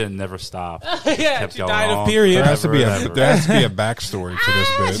her period and never stopped. Yeah, Kept she going died of on. period. There has to be Forever. there has to be a backstory to this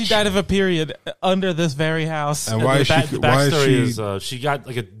bitch. She died of a period under this very house. And why is The she? Why is backstory she? is she got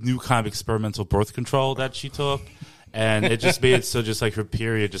like a new kind of experimental birth control that she took, and it just made it so just like her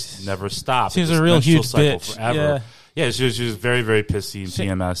period just never stopped. She was It just a real menstrual huge cycle bitch. Forever. Yeah, she was very very pissy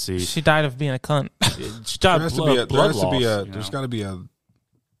and PMSy. She died of being a cunt. She There died has to blood, be a. There blood has to be loss, a. you There's know? got to be a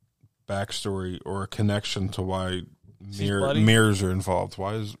backstory or a connection to why bloody? mirrors are involved.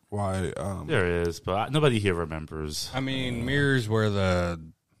 Why? There is, but nobody here remembers. I mean, mirrors were the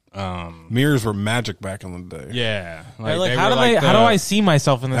Mirrors were magic back in the day. yeah. Like, they how were do like how do I see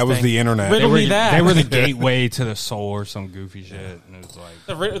myself in this? That was thing? the internet. Riddle They were, me that. they were the gateway to the soul or some goofy shit. And it was like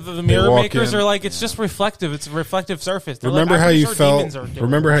The mirror walk makers in. are like, it's just reflective. It's a reflective surface. They're Remember like, how I'm you sure felt? demons are doing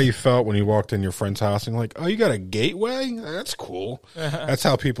Remember it. how you felt when you walked in your friend's house and you're like, oh, you got a gateway? That's cool. That's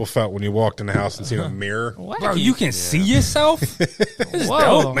how people felt when you walked in the house and seen a mirror. bro, you can see yourself?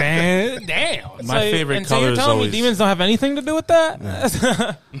 Whoa, Dope, man. Damn. My favorite and so color you're is telling always me demons don't have anything to do with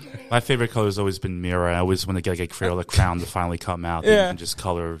that? my favorite color has always been mirror. I always want to get like a Crayola crown to finally come out. Yeah. And just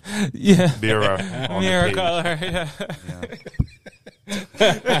color Yeah, mirror on mirror the page. color. Yeah.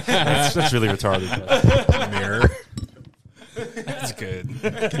 That's really retarded. But. Mirror. That's good.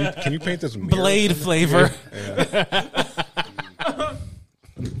 Can you paint this mirror? Blade flavor.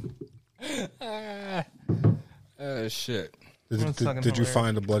 Shit. Did you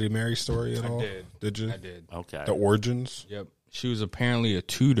find a Bloody Mary story at all? did. Did you? I did. Okay. The origins? Yep. She was apparently a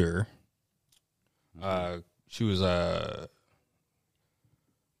tutor. She was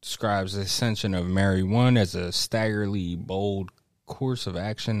describes the ascension of Mary I as a staggeringly bold course of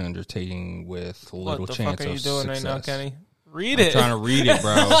action undertaken with little What the chance fuck are you of doing success. right now, Kenny? Read I'm it. trying to read it,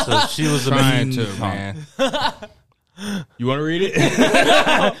 bro. So she was a trying mean to, punk. man. You want to read it?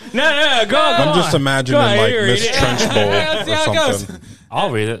 no, go on. I'm just imagining ahead, like read Miss it. Trench Bowl Let's see or how it goes. something.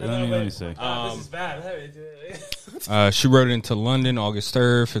 I'll read it. Let me see. This is bad. She wrote into London August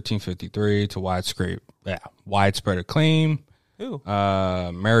 3rd, 1553 to widespread acclaim. Who?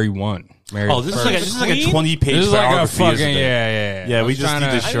 Mary won. Mary Oh, this is like a Queen? 20-page This is like a biography. fucking isn't it? yeah. Yeah, I we was just trying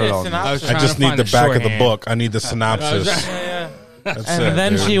need to- to I show need it a on. synopsis. I trying just to need find the a back of the shorthand. book. I need the synopsis. Yeah. That's And it,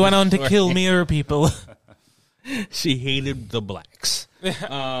 then dude. she went on to kill mirror people. She hated the blacks.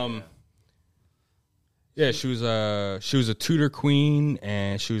 Yeah, she was a tutor queen,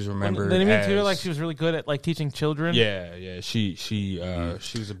 and she was remembered. Did you mean as, tutor like she was really good at like teaching children? Yeah. She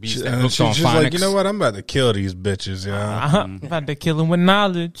was a beast She- that hooked on she's phonics. like, you know what? I'm about to kill these bitches, yeah. I'm about to kill him with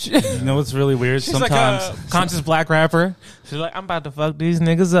knowledge. You know what's really weird? She's Sometimes, like a conscious black rapper. She's like, I'm about to fuck these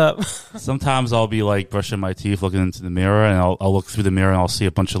niggas up. sometimes I'll be like brushing my teeth, looking into the mirror, and I'll look through the mirror and I'll see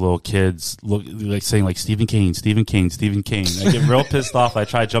a bunch of little kids like saying like Stephen Kain, Stephen Kain, Stephen Kain. I get real pissed off. I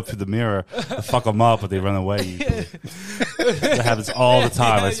try to jump through the mirror to fuck them up, but they run away. Usually. That happens all the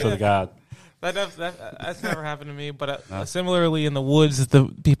time. I swear to God. That's never happened to me. But similarly, in the woods, the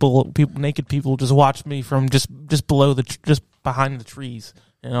naked people just watch me from just below just behind the trees.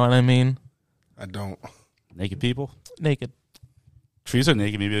 You know what I mean? I don't. Naked people? Naked. Trees are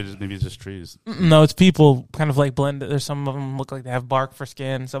naked. Maybe it's just trees. No, it's people kind of like blended. There's some of them look like they have bark for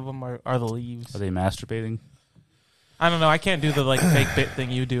skin. Some of them are the leaves. Are they masturbating? I don't know. I can't do the like fake bit thing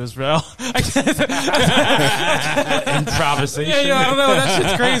you do as well. Improvisation. Yeah, I don't know. That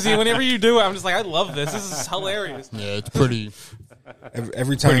shit's crazy. Whenever you do it, I'm just like, I love this. This is hilarious. Yeah, it's pretty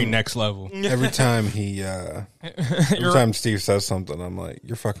Every time, next level. every time every time Steve says something, I'm like,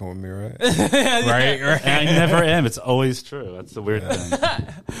 you're fucking with me, right? right. And I never am. It's always true. That's the weird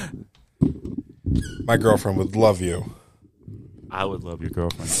thing. My girlfriend would love you. I would love your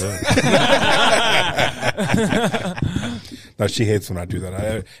girlfriend too. No, she hates when I do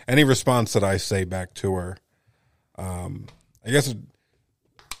that. Any response that I say back to her, I guess it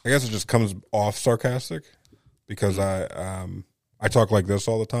just comes off sarcastic because I talk like this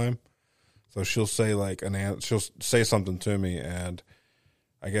all the time. So she'll say she'll say something to me, and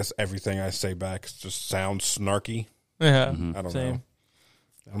I guess everything I say back just sounds snarky. Yeah, I don't know.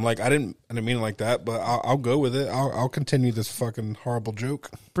 I'm like, I didn't mean it like that, but I'll go with it. I'll continue this fucking horrible joke.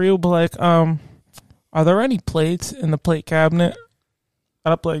 Bree will be like, are there any plates in the plate cabinet?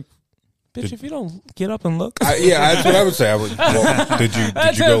 And I'm like, bitch, if you don't get up and look. That's what I would say. Did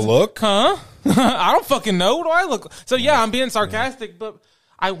you go look? Huh? I don't fucking know. What do I look? So yeah, I'm being sarcastic, but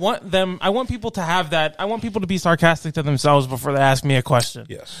I want people to have that. I want people to be sarcastic to themselves before they ask me a question.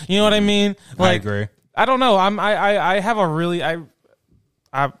 Yes. You know what I mean? I agree. I don't know. I have a really, I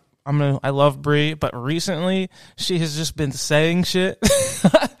love Bree, but recently she has just been saying shit.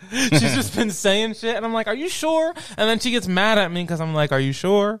 She's just been saying shit, and I'm like, "Are you sure?" And then she gets mad at me because I'm like, "Are you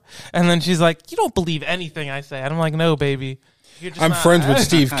sure?" And then she's like, "You don't believe anything I say." And I'm like, "No, baby. You're just I'm friends with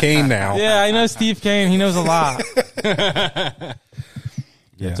Steve Kain now. Yeah, I know Steve Kain. He knows a lot.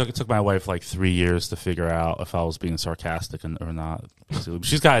 It took my wife like 3 years to figure out if I was being sarcastic or not.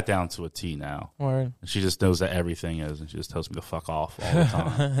 She's got it down to a T now. Word. She just knows that everything is, and she just tells me to fuck off all the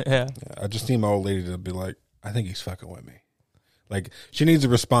time. Yeah. I just need my old lady to be like, I think he's fucking with me. Like, she needs to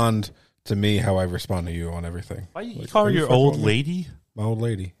respond to me how I respond to you on everything. Why you Like, call her are you your fucking old with me? lady? My old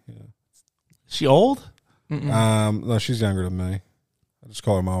lady. Yeah. She old? No, she's younger than me. I just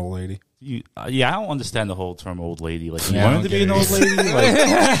call her my old lady. I don't understand the whole term old lady. Like, you Yeah, I wanted to don't be an get old lady?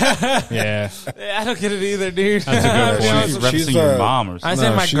 Like, Yeah. I don't get it either, dude. that's a good She's- point. she's, Referencing your mom or I something.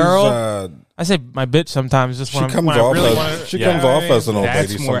 say my she's, girl. I say my bitch sometimes. Just She when comes I off really as want she Yeah. comes off as an old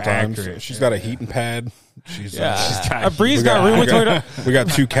That's lady more sometimes. accurate. She's got a heating pad. She's Yeah. Bree's got we rheumatoid. we got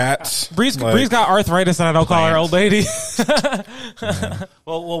 2 cats. Bree's Like, got arthritis, and I don't call her old lady.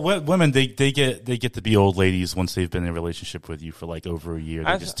 Well, women they get to be old ladies once they've been in a relationship with you for like over a year.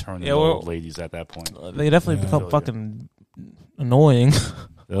 They just turn into old ladies at that point. They definitely become fucking annoying.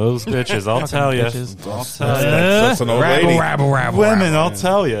 Those bitches, I'll tell you. bitches. I'll tell you. That's an old lady. Women, I'll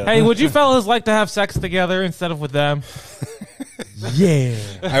tell you. Hey, would you fellas like to have sex together instead of with them? Yeah.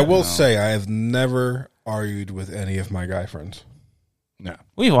 I will say I have never argued with any of my guy friends. No.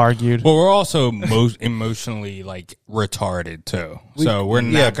 We've argued. But we're also emotionally like retarded too. So we're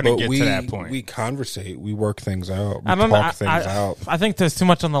not going to get to that point. We conversate. We work things out. We I don't know. talk things out. I think there's too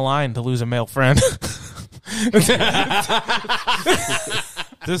much on the line to lose a male friend.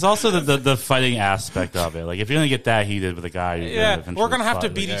 There's also the fighting aspect of it. Like, if you're going to get that heated with a guy, you're Yeah, gonna we're gonna have to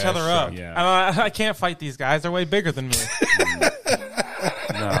fight. beat Like, each other up. Yeah. I can't fight these guys; they're way bigger than me.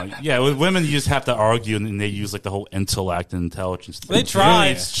 No, yeah, with women, you just have to argue, and they use like the whole intellect and intelligence. They try,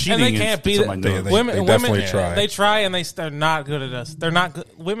 Really, it's cheating. and they can't beat it's on it. my nerves. They definitely try. They try, and they're not good at us. They're not good.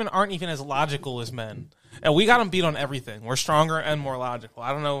 Women aren't even as logical as men, and we got them beat on everything. We're stronger and more logical.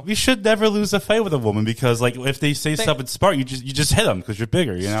 I don't know. We should never lose a fight with a woman because, like, if they say something smart, you just hit them because you're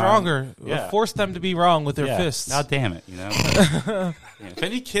bigger. You know, Stronger. Yeah. Force them to be wrong with their fists. God damn it, you know. Yeah. If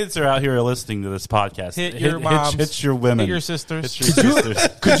any kids are out here listening to this podcast, Hit your moms. hit your women, Hit your sisters. Hit your sisters.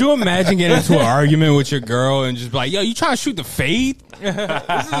 Could you imagine getting into an argument with your girl and just be like, yo, you trying to shoot the fade? You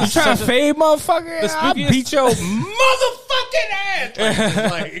trying to fade, motherfucker? I'll spookiest- beat your motherfucking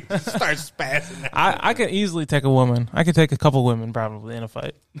ass. Like, start spazzing out. I could easily take a woman. I could take a couple women probably in a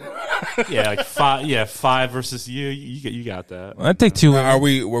fight. Yeah, like five. Yeah, 5 versus you. You got that. I'd take 2 women. Are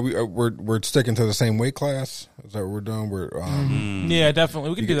we're sticking to the same weight class? Is that what we're doing? Yeah,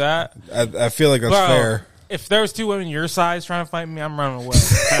 definitely. We could do that. I feel like that's Bro, fair. If there was 2 women your size trying to fight me, I'm running away.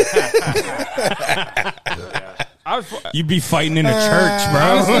 You'd be fighting in a church,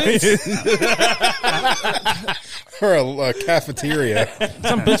 bro. Or a cafeteria.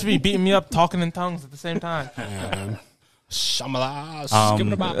 Some bitch be beating me up, talking in tongues at the same time. Shamala,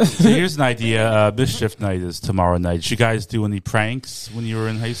 So here's an idea. Mischief night is tomorrow night. Did you guys do any pranks when you were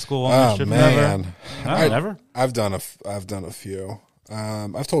in high school? On Oh Mischief man, Night? Never. I've done a few.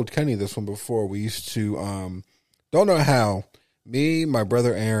 I've told Kenny this one before. We used to don't know how. Me, my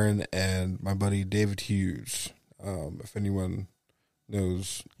brother Aaron, and my buddy David Hughes. If anyone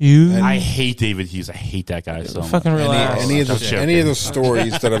knows, I hate David Hughes. I hate that guy so much. Fucking relax. any of That's the any of the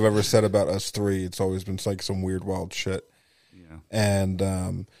stories that I've ever said about us three, it's always been like some weird, wild shit. Yeah.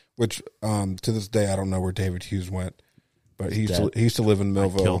 And which to this day I don't know where David Hughes went, but he dead. used to live in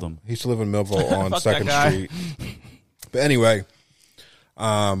Millville. killed him. He used to live in Millville on Fuck that 2nd guy. Street. But anyway,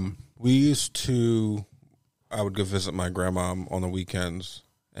 we used to. I would go visit my grandma on the weekends,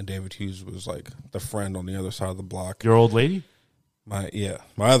 and David Hughes was like the friend on the other side of the block. Your old lady? My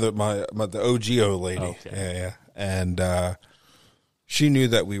the OGO lady. Okay. Yeah. And she knew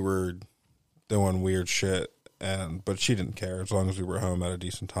that we were doing weird shit, but she didn't care as long as we were home at a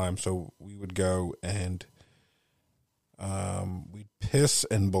decent time. So we would go and we'd piss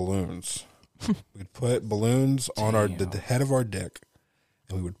in balloons. We'd put balloons on the head of our dick,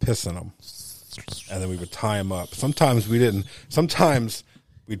 and we would piss in them, and then we would tie them up. Sometimes we didn't. Sometimes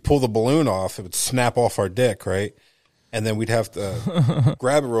we'd pull the balloon off; it would snap off our dick, right? And then we'd have to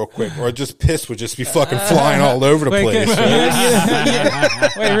grab it real quick, or just piss would just be fucking flying all over the place.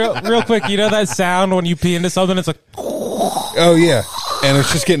 Right? Wait, real quick. You know that sound when you pee into something? It's like, oh yeah, and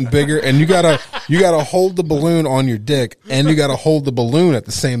it's just getting bigger, and you gotta hold the balloon on your dick, and you gotta hold the balloon at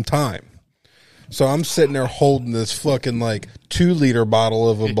the same time. So I'm sitting there holding this fucking like 2-liter bottle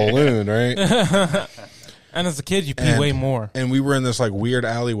of a balloon, right? And as a kid, you pee way more. And we were in this like weird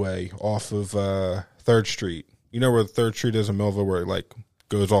alleyway off of 3rd Street. You know where 3rd Street is in Millville, where it like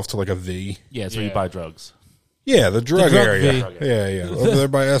goes off to like a V? Yeah, it's where you buy drugs. Yeah, the drug area. V. Yeah. Over there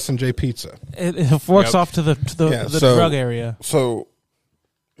by S&J Pizza. It forks off to the drug area. So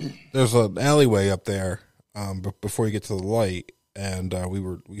there's an alleyway up there before you get to the light, and we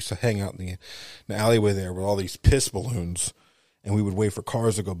used to hang out in the alleyway there with all these piss balloons, and we would wait for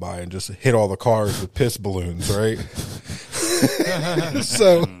cars to go by and just hit all the cars with piss balloons, right?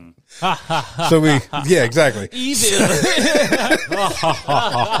 So exactly. Evil.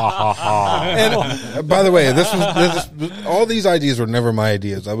 And by the way, this was all these ideas were never my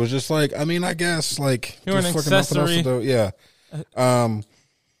ideas. I was just like, I mean, I guess like you're an fucking nothing else to do. Yeah.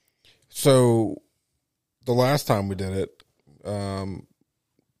 So the last time we did it,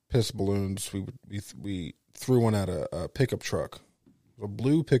 piss balloons. We threw one at a pickup truck, a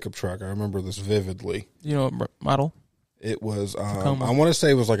blue pickup truck. I remember this vividly. You know what model? It was, I want to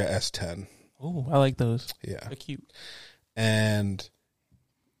say it was like a S10. Oh, I like those. Yeah. They're cute. And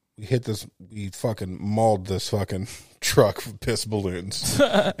we fucking mauled this fucking truck with piss balloons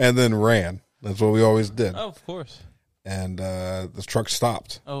and then ran. That's what we always did. Oh, of course. And the truck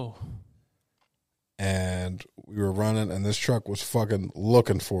stopped. Oh. And we were running, and this truck was fucking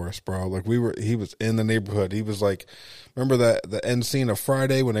looking for us, bro. Like he was in the neighborhood. He was like, remember the end scene of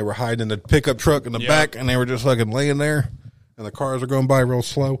Friday when they were hiding in the pickup truck in the back, and they were just fucking laying there, and the cars were going by real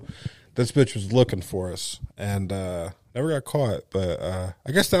slow. This bitch was looking for us, and never got caught. But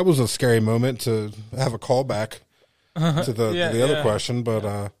I guess that was a scary moment to have a callback to the other question. But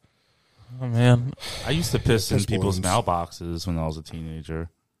oh man, I used to piss in people's mailboxes when I was a teenager.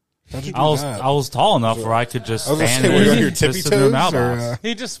 I was tall enough where I could just stand were you there on your and tippy piss in their toes, mailbox.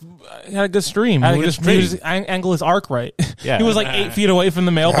 he just had a good stream. Had a He good just stream. angle his arc right. Yeah. He was like 8 feet away from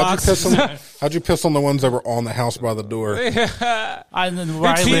the mailbox. How'd you piss on the ones that were on the house by the door? Where I lived,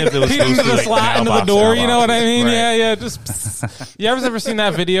 it was Peed into the like slot into the mailbox, door. You know what I mean? Right. Yeah. Just. You ever seen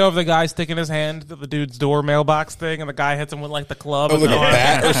that video of the guy sticking his hand to the dude's door mailbox thing, and the guy hits him with like the club? Oh, like a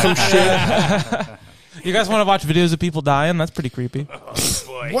bat or some shit? You guys want to watch videos of people dying? That's pretty creepy. Oh,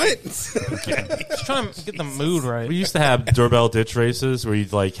 boy. What? Just trying to get the mood right. We used to have doorbell ditch races where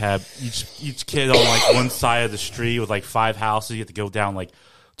you'd like have each kid on like one side of the street with like 5 houses. You had to go down like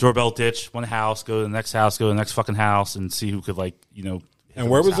doorbell ditch, one house, go to the next house, go to the next fucking house, and see who could like And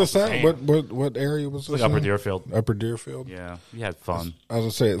where was this at? What area was this? Like Upper Deerfield. Upper Deerfield. Yeah, we had fun. I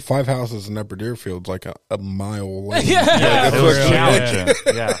was gonna say 5 houses in Upper Deerfield's like a mile away. Yeah, it was challenging.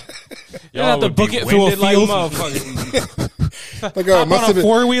 Yeah, You have to book it through a field. Like, oh, it must have been,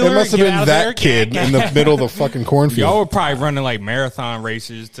 four-wheeler, it must have get been out of that there, kid in the middle of the fucking cornfield. Y'all were probably running like marathon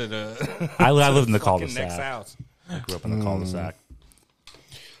races to the. I lived in the fucking cul-de-sac. next house. I grew up in the cul-de-sac.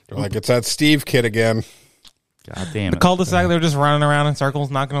 They're like, it's that Steve kid again. God damn it! Cul-de-sac. They're just running around in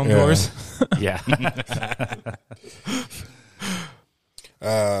circles, knocking on doors. Yeah.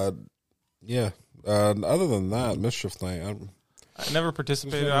 Other than that, mischief thing. I never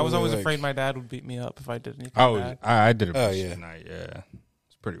participated. I was always afraid my dad would beat me up if I did anything Oh, bad. I did it Oh, tonight. Yeah,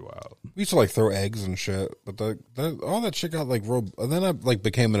 it's pretty wild. We used to like throw eggs and shit, but all that shit got like real. And then I like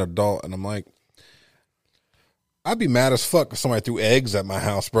became an adult, and I'm like, I'd be mad as fuck if somebody threw eggs at my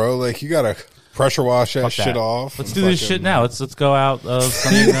house, bro. Like, you gotta pressure wash that shit off. Let's do this shit now. Let's go out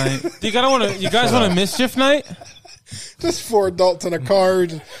Sunday night. You guys want a mischief night? Just 4 adults in a car,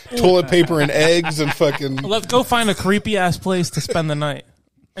 just toilet paper and eggs and fucking. Let's go find a creepy ass place to spend the night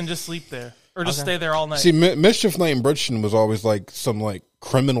and just sleep there, or just stay there all night. See, mischief night in Bridgeton was always like some like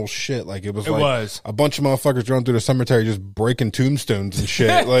criminal shit. Like it was a bunch of motherfuckers running through the cemetery just breaking tombstones and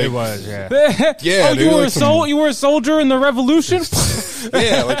shit. Like It was, yeah. yeah, oh, dude, you were a soldier in the Revolution.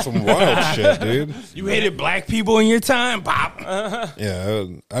 yeah, like some wild shit, dude. You hated black people in your time, Pop. Yeah,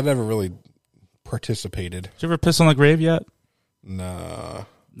 I never really participated. Did you ever piss on the grave yet? Nah.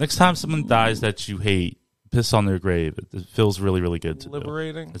 Next time someone dies that you hate, piss on their grave. It feels really, really good to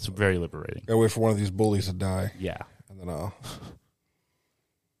Liberating. do. It's very liberating. Gotta wait for one of these bullies to die, Yeah. and then I'll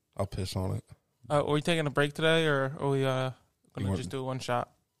piss on it. Are we taking a break today, or are we You gonna want- just do one shot?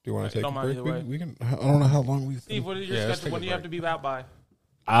 Do you want to take don't a mind break? either way. We can. I don't know how long we. Steve, what is your let's schedule? take When a do you have to break. be out by?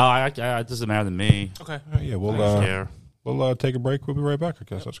 It doesn't matter to me. Okay. Yeah, I don't care. we'll take a break. We'll be right back. I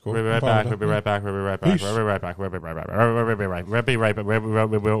guess that's cool. We'll be right back. We'll be right back. We'll be right back. Peace. We'll be right back. We'll be right back. We'll be right back. We'll be right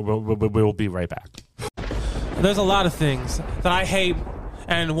back. We'll be right back. There's a lot of things that I hate,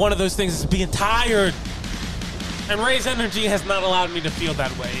 and one of those things is being tired. And Ray's energy has not allowed me to feel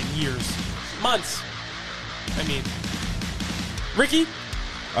that way in years, months. I mean, Ricky.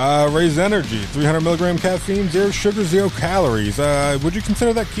 Raise energy, 300 milligram caffeine, 0 sugar, 0 calories. Would you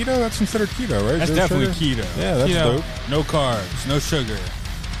consider that keto? That's considered keto, right? That's 0 definitely sugar? keto. Yeah, that's Keto. dope. No carbs, no sugar.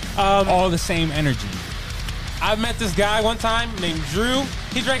 All the same energy. I met this guy one time named Drew.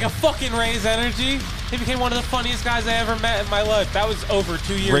 He drank a fucking Ray's energy. He became one of the funniest guys I ever met in my life. That was over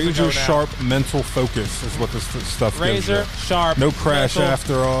 2 years ago Razor now. sharp mental focus is what this stuff gives you. Razor sharp. No crash mental-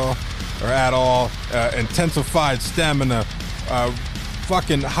 after all, or at all. Intensified stamina.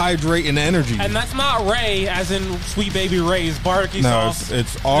 Fucking hydrate and energy. And that's not Ray, as in Sweet Baby Ray's barbecue No, sauce.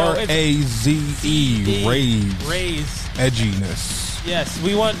 it's R-A-Z-E. Raise. Ray's. Edginess. Yes,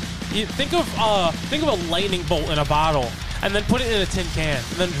 we want. Think of a lightning bolt in a bottle, and then put it in a tin can, and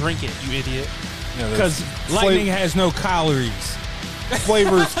then drink it. You idiot. Yeah, Because lightning has no calories.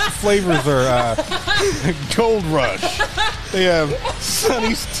 flavors are Gold Rush. They have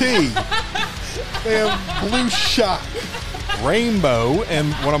Sunny's Tea. They have Blue Shot, Rainbow,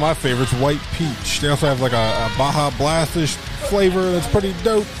 and one of my favorites, White Peach. They also have like a Baja Blastish flavor that's pretty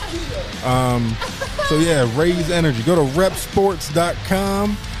dope. So yeah, Raise Energy. Go to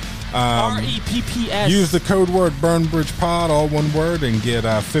repsports.com. REPPS. Use the code word BurnBridgePod, all one word, and get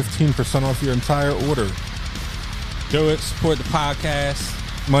 15% off your entire order. Do it. Support the podcast.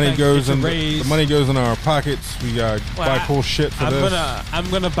 Money goes get in your raise. the money goes in our pockets. We buy cool shit for this. I'm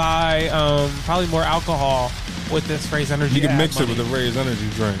gonna buy probably more alcohol with this Raise Energy. You can ad mix it money. with the Raise Energy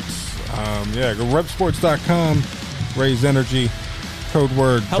drinks. Yeah, go repsports.com, Raise Energy, code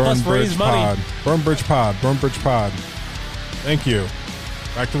word Help us raise money. BurnBridgePod, BurnBridgePod. Thank you.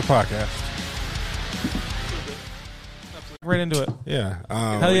 Back to the podcast. Right into it. Yeah.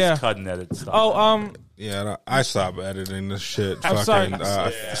 Hell yeah. Cut and edit stuff. Oh, Yeah, I stopped editing this shit. I'm fucking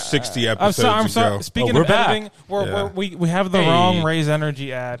sorry. 60 I'm episodes sorry. I'm ago. sorry. Speaking we're of back. editing, Yeah. we have the wrong Raise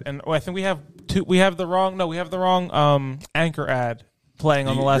Energy ad, and I think we have two. We have the wrong Anchor ad playing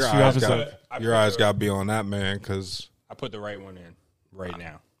on the last few episodes. Your eyes got to be on that, man, because I put the right one in right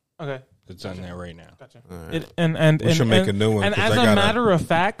now. Okay. It's on there right now. Gotcha. We should make a new one, And 'cause as I a gotta- matter of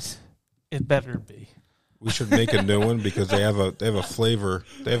fact, it better be. we should make a new one because they have a flavor.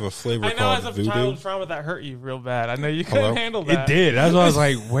 They have a flavor I know, called as a Voodoo. child trauma, that hurt you real bad. I know you couldn't Hello? handle that. It did. That's why I was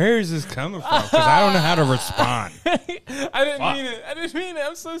like, where is this coming from? Because I don't know how to respond. I didn't mean it. I didn't mean it.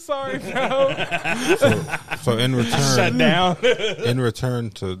 I'm so sorry, bro. So in return, Shut down. in return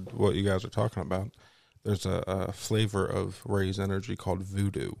to what you guys are talking about, there's a flavor of Raise Energy called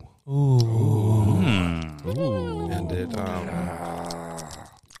Voodoo. Ooh. And it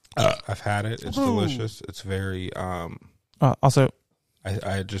I've had it. It's delicious. It's very Also,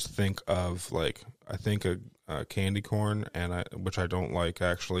 I just think of candy corn and which I don't like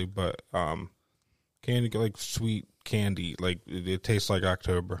actually, but candy like sweet candy, like it tastes like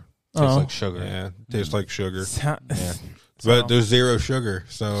October. Tastes like sugar. Yeah, it tastes like sugar. yeah. But there's 0 sugar,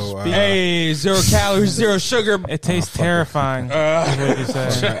 so Hey, 0 calories, 0 sugar. It tastes terrifying. is what you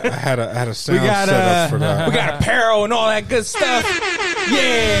say. I had a sound We got set up for that. we got apparel and all that good stuff.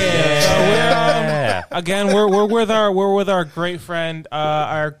 Yeah. Again, we're with our great friend,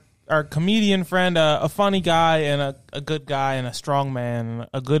 our comedian friend, a funny guy and a good guy and a strong man,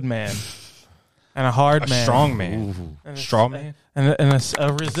 a good man, and a hard man, Strong man. and a, strong man? and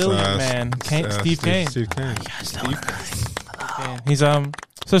a resilient man. Steve Kain. Steve Kain. He's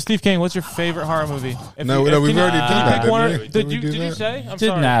So Steve Kain, what's your favorite horror movie? We've already done that, Pick one. didn't we? Did we you do did you that? say? I'm You didn't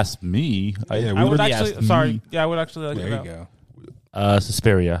sorry. ask me. Yeah, I would already actually. asked Sorry. me. Yeah, I would actually like to There know. you go.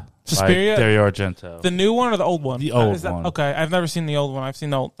 Suspiria. Suspiria? By Dario Argento. The new one or the old one? The old Is that- one. Okay, I've never seen the old one. I've seen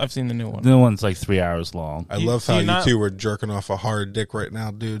the new one. one's like 3 hours long. I love how you're you not- two were jerking off a hard dick right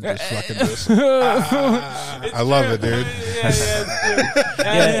now, dude. Just fucking this. I love it, dude.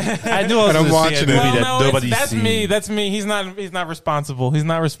 I knew I was And I'm gonna see watching a it. movie Well, that no, nobody's that's seen. me. That's me. He's not responsible. He's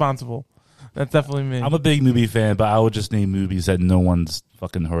not responsible. That's definitely me. I'm a big movie fan, but I would just name movies that no one's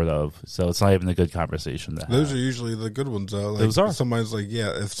fucking heard of. So it's not even a good conversation to have. Those are usually the good ones, though. Like, Those are. Somebody's like,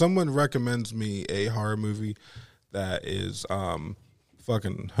 yeah, if someone recommends me a horror movie that is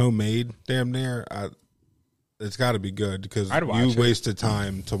fucking homemade, damn near, it's got to be good because I'd watch you it. wasted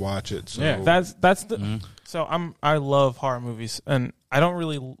time to watch it. So. Yeah. That's the. So I love horror movies, and I don't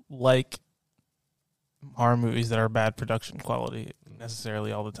really like horror movies that are bad production quality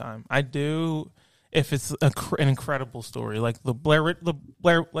necessarily all the time. I do if it's an incredible story, like Blair Witch.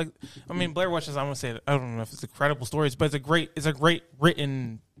 Blair Witch is. I'm gonna say I don't know if it's incredible stories, but it's a great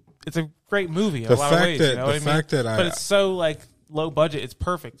written. It's a great movie in a lot of ways. But it's so like low budget. It's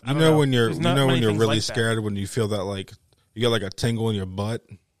perfect. You know when you're many things really like that. scared when you feel that like you get like a tingle in your butt,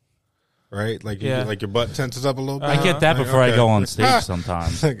 right? Like Yeah. like your butt tenses up a little bit. I get that before I Okay. go on stage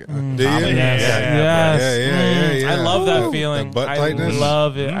sometimes. Do you? Yes. Yeah. I love that Ooh, feeling. the butt I tightness?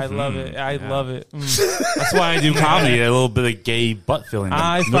 love it. I love it. I love it. That's why I do comedy. A little bit of gay butt feeling.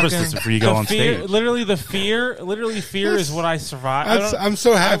 Nervousness before you go on stage. Literally, fear is what I survive. I'm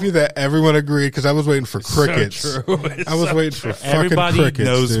so happy that everyone agreed because I was waiting for crickets. So true. I was waiting for fucking Everybody crickets,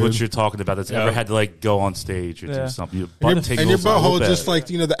 knows dude. what you're talking about. That's ever had to like go on stage or do something. Your butt And your tingles a little butthole bit. just like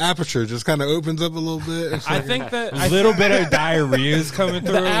the aperture just kind of opens up a little bit. It's I like- think that A little bit of diarrhea is coming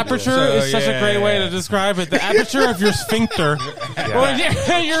through. the aperture is such a great way to describe it. The aperture of your sphincter. Well, your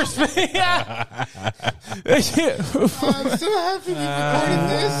I'm so happy we recorded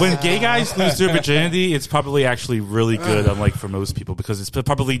this. when gay guys lose their virginity, it's probably actually really good, unlike for most people, because it's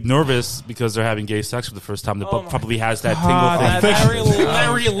probably nervous because they're having gay sex for the first time. The butt probably has that tingle thing.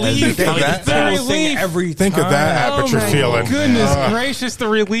 that relief. Think of that. That relief. Think of that aperture feeling. Goodness gracious, the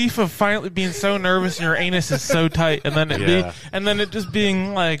relief of finally being so nervous and your anus is so tight, and then it just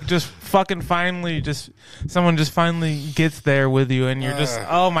being like just fucking finally someone just finally gets there with you, and you're just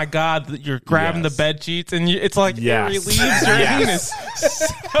oh my god, you're grabbing the bed sheets, and it's like it relieves your anus.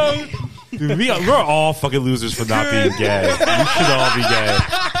 So Dude, we're all fucking losers for not being gay. We should all be gay.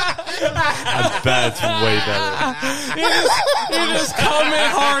 I bet it's way better. you just come in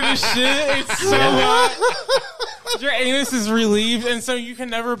hard as shit. It's so hot. Your anus is relieved, and so you can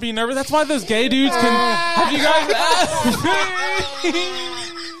never be nervous. That's why those gay dudes can. Have you guys?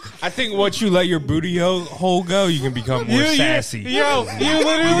 I think once you let your booty hole go, you can become more sassy. You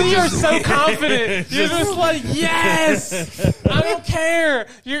literally are so confident. You're just like, yes, I don't care.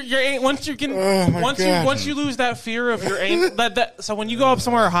 Once you lose that fear of your anus, so when you go up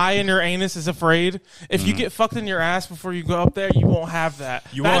somewhere high and your anus is afraid, if you get fucked in your ass before you go up there, you won't have that.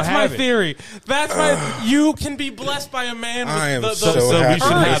 That's my theory. That's my. You can be blessed by a man. I am with so so we happy should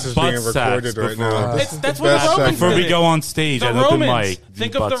this have is butt being sex recorded right before- now. That's what the Romans Before we did. go on stage at open mic, do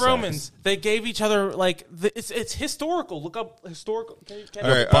Think of butt the sex. Romans. They gave each other like it's historical. Look up historical. Can All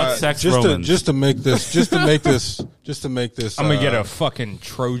right, butt sex Romans. just to make this, I'm gonna get a fucking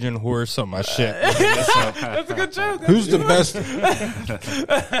Trojan horse on my shit. That's a good joke. Who's the best?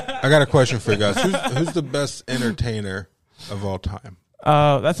 I got a question for you guys. Who's the best entertainer of all time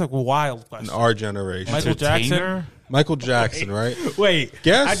That's a wild in question. our generation? Michael Jackson. Entertainer? Michael Jackson, right? Wait,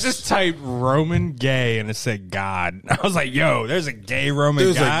 Guess? I just typed Roman gay and it said God. I was like, yo, there's a gay Roman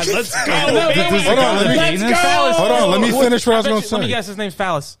There's a- God. Let's go. Hold on, let me finish what I was going to Let me say. guess. His name's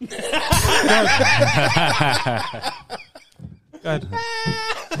Phallus. Go ahead.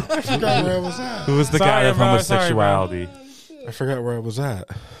 I forgot where I was at. Who was the Sorry, guy of bro, sorry, homosexuality? I forgot where I was at.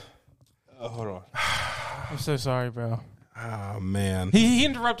 Hold on. I'm so sorry, bro. Oh man. He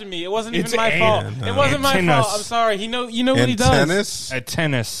interrupted me. It wasn't It's even my fault. It wasn't my Antennas. fault. I'm sorry. You know what he And does. tennis. At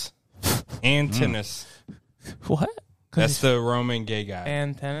tennis. And tennis. What? That's the Roman gay guy.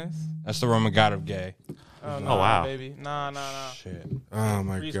 And tennis. That's the Roman god of gay. Oh, no, Oh, wow. baby. No. Shit. Oh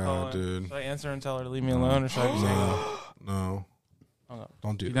my Bree's god, calling. dude. Should I answer and tell her to leave me alone, or should I be saying No.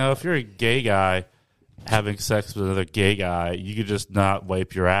 Don't do You that. know, if you're a gay guy having sex with another gay guy, you could just not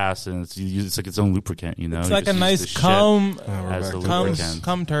wipe your ass, and it's like its own lubricant. You know, it's You like a just use nice the shit cum, as the back to lubricant.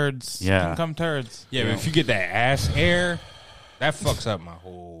 cum turds. Yeah. cum turds. Yeah, but if you get that ass hair, that fucks up my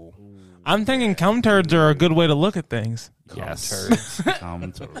whole. I'm thinking cum turds are a good way to look at things. Yes,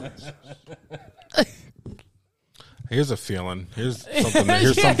 cum turds. Here's a feeling. Here's something.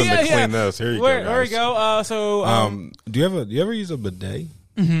 Here's something to clean this. Here you go. There we guys. go. Do you ever use a bidet?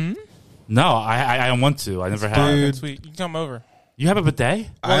 No, I want to. I never have. Dude. Sweet. You can come over. You have a bidet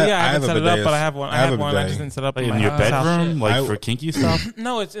Well, yeah, I have haven't a set it up, bidet. but I have one. I have one. I just didn't set up in my your house. bedroom, like I- for kinky stuff.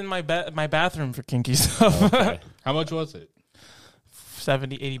 No, it's in my bathroom for kinky stuff. Okay. How much was it?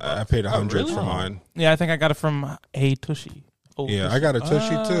 70, 80 bucks. I paid $100 really? for mine. Yeah, I think I got it from Hey Tushy. Oh, Yeah, Tushy. I got a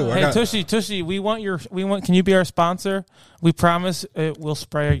tushy too. Hey Tushy, we want. Can you be our sponsor? We promise we'll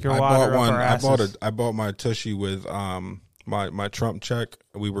spray your I water bought up one. our asses. I bought my tushy with my Trump check.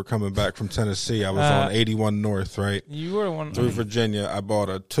 We were coming back from Tennessee. I was on 81 North, right? You were one through Virginia. I bought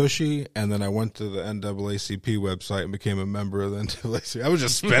a Tushy, and then I went to the NAACP website and became a member of the NAACP. I was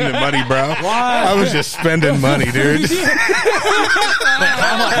just spending money, bro. Why? I was just spending money, dude.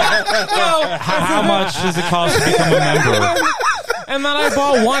 How much does it cost to become a member? And then I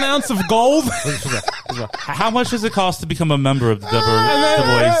bought 1 ounce of gold. How much does it cost to become a member of the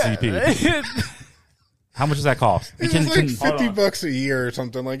NAACP? How much does that cost? It was like $50 a year or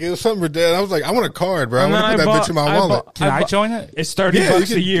something. Like, it was something ridiculous. I was like, I want a card, bro. I And want to then put I that bought- bitch in my I wallet. bought- Can I join it? It's $30 Yeah, bucks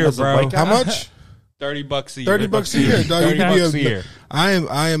you a can- year, as a bro. white guy. How much? $30 a year. $30 a year, dog. You can be a year. I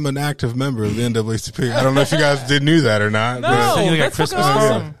am an active member of the NAACP. I don't know if you guys knew that or not. No, but, So you got that's Christmas fucking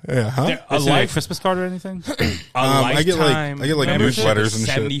card? awesome. yeah, huh? A Is it like a life, Christmas card or anything? I get like membership newsletters is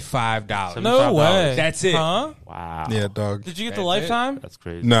and shit. $75. No way. That's it. Huh? Wow. Yeah, dog. Did you get That's the lifetime? That's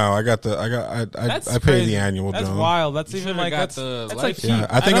crazy. No, I That's pay crazy. the annual. That's John. wild. That's even should've like got that's, the that's like lifetime. cheap.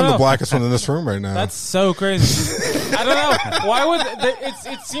 I think don't I'm the know. blackest one in this room right now. That's so crazy. I don't know. Why would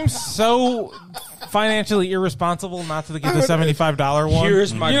it seems so financially irresponsible not to get the $75 one?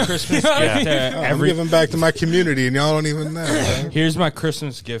 Here's my Christmas gift to I'm every. giving back to my community, and y'all don't even know. Right? Here's my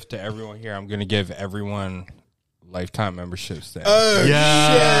Christmas gift to everyone here. I'm going to give everyone lifetime memberships. To Oh,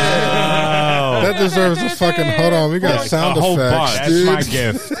 Yeah. that deserves a fucking. Hold on, we got sound a whole effects, bunch. That's dude. my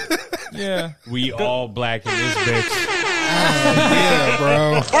gift. Yeah. We all black in this bitch. Yeah,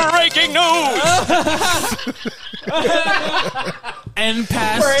 bro. Breaking news! And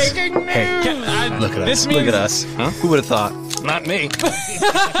pass. Breaking news. Look at This us. means Look at us. Huh? Who would have thought? Not me.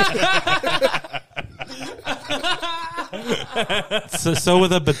 So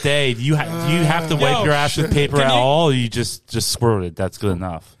with a bidet, do you have to wipe your ass with paper at all, or you just squirt it? That's good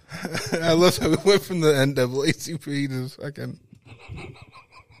enough. I love how we went from the NAACP to fucking.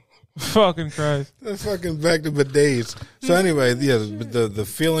 fucking Christ. That's fucking back to bidets. So anyway, yeah, the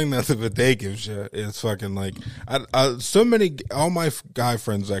feeling that the bidet gives you is fucking like, so many, all my guy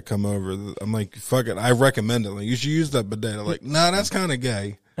friends that come over, I'm like, fuck it, I recommend it. Like, you should use that bidet. They're like, nah, that's kind of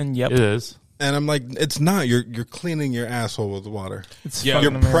gay. And yep. It is. And I'm like, it's not. You're cleaning your asshole with water. It's Yeah, fucking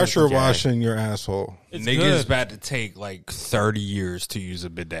You're amazing. pressure washing your asshole. It's Niggas good. about to take like 30 years to use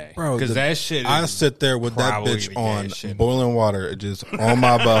a bidet. Bro, Because that shit I is sit there with that probably bitch the on gayest shit. boiling water, just on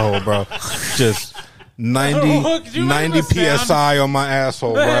my butthole, bro. Just 90, Oh, could you 90 imagine the sound? psi on my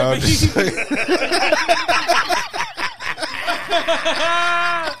asshole, bro. Just like,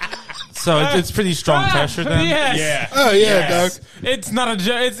 So it's pretty strong pressure then. Yes. Yeah. oh yeah, dog. It's not a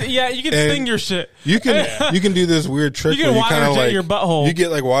joke. It's you can And sting your shit. You can do this weird trick You can where you water kind of jet like your butthole. You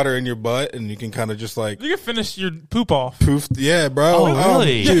get like water in your butt, and you can kind of just like You can finish your poop off. poof. Yeah, bro. Oh,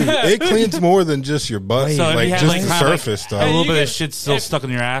 really? Dude, it cleans more than just your butt. So if like you have, just like, the kinda, like, surface A stuff. little you bit get- of shit's still stuck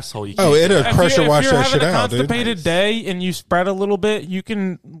in your asshole. You Oh, can't it'll If pressure wash you're that having shit a out, dude. constipated day and you spread a little bit, you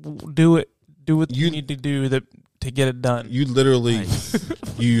can do what you need to do to get it done. You literally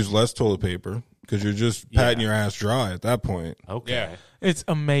you use less toilet paper because you're just patting your ass dry at that point. Okay. Yeah. It's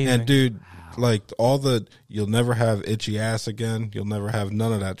amazing. And dude, like you'll never have itchy ass again. You'll never have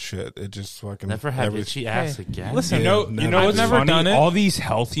none of that shit. It just fucking Never have itchy ass Hey, again. listen, You know, Yeah, you know never. what's I've never funny? done it. All these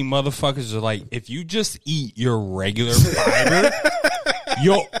healthy motherfuckers are like, if you just eat your regular fiber,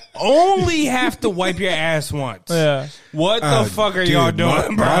 you'll only have to wipe your ass once. Yeah. What the fuck are Dude, y'all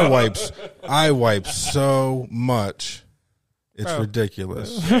doing, bro? I wipe so much. It's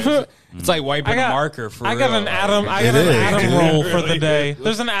ridiculous. It's like wiping a marker for I got real. an atom. I It got an is, atom dude. roll for the day.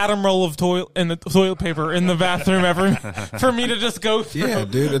 There's an atom roll of toilet paper in the bathroom for me to just go through. Yeah,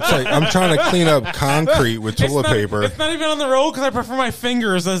 dude. It's like I'm trying to clean up concrete with It's toilet not- paper. It's not even on the roll because I prefer my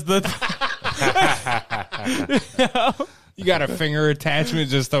fingers as the. You got a finger attachment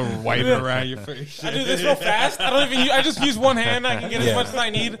just to wipe around your face. I do this real fast. I don't even. I just use one hand. I can get as much as I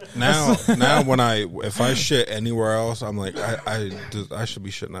need. Now when if I shit anywhere else, I'm like I should be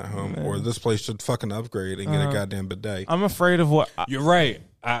shitting at home, or this place should fucking upgrade and get a goddamn bidet. I'm afraid of what You're right.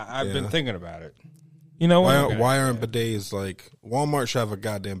 I've Yeah. been thinking about it. you know. Why aren't bidets like Walmart should have a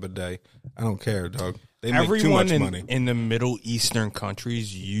goddamn bidet? I don't care, dog. They make too Everyone much money. in the Middle Eastern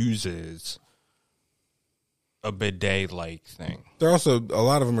countries uses a bidet-like thing. They're also a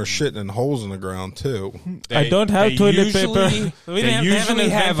lot of them are shitting in holes in the ground too. I don't have they toilet paper. usually- We They haven't usually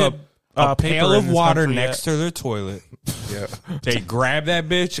have invented, a paper pail in of this water country next to their toilet. Yeah, They grab that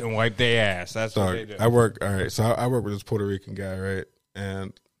bitch and wipe their ass. That's what dog. they do. I work. All right, so I work with this Puerto Rican guy, right?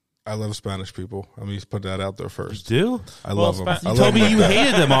 And I love Spanish people. I'm going to put that out there first. Do? I love them. You told me you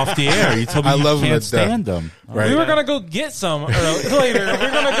hated them off the air. You told me you can't stand them. Right. We were going to go get some later.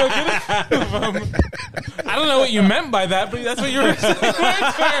 We're going to go get them. I don't know what you meant by that, but that's what you were saying.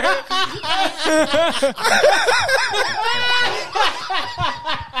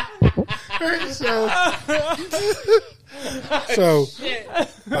 So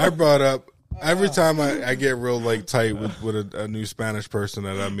I brought up, every time I get real like tight with a new Spanish person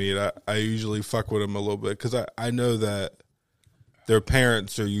that I meet, I usually fuck with them a little bit because I know that their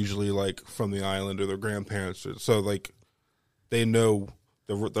parents are usually like from the island or their grandparents, so like they know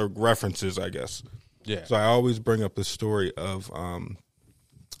the references, I guess. Yeah. So I always bring up the story of I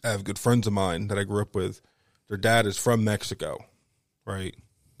have good friends of mine that I grew up with. Their dad is from Mexico, right?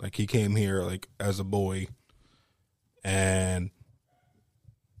 Like he came here like as a boy, and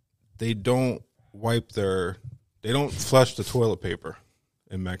they don't flush the toilet paper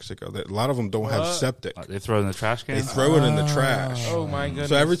in Mexico. A lot of them don't have septic. They throw it in the trash can? They throw it in the trash. Oh, my goodness.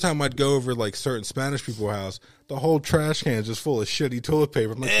 So every time I'd go over like certain Spanish people's house, the whole trash can is just full of shitty toilet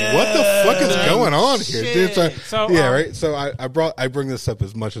paper. I'm like, what the fuck is going on here, dude? So, right? So I bring this up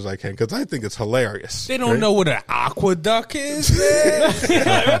as much as I can because I think it's hilarious. They don't know what an aqueduct is, man.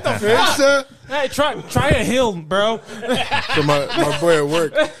 What the fuck? Hey, try a hill, bro. So my boy at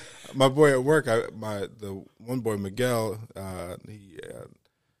work, the one boy Miguel,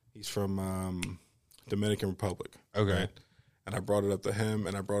 he's from Dominican Republic. Okay. Right? And I brought it up to him,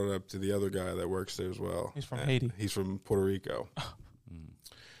 and I brought it up to the other guy that works there as well. He's from Haiti. He's from Puerto Rico.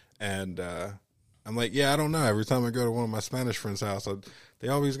 And I'm like, yeah, I don't know. Every time I go to one of my Spanish friends' house, they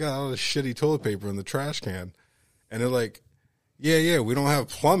always got all this shitty toilet paper in the trash can. And they're like, yeah, we don't have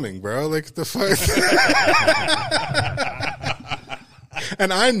plumbing, bro. Like, the fuck?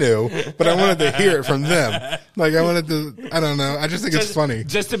 And I knew, but I wanted to hear it from them. Like, I wanted to, I don't know. I just think it's funny.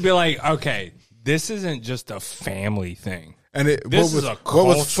 Just to be like, okay, this isn't just a family thing. And This is a cultural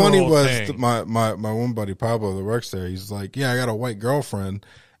what was funny was thing. my one buddy Pablo that works there. He's like, yeah, I got a white girlfriend,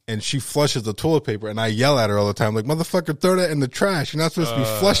 and she flushes the toilet paper, and I yell at her all the time, like, motherfucker, throw that in the trash. You're not supposed to be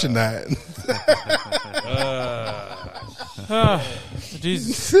flushing that.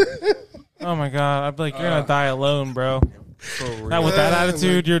 Jesus. Oh my God. I'd be like, you're gonna die alone, bro. Not with that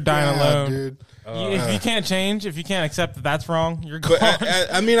attitude, you're dying alone. Dude. If you can't change, if you can't accept that that's wrong, you're gone.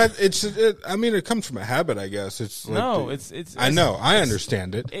 But I mean, it comes from a habit, I guess. It's like No, it's. I know, I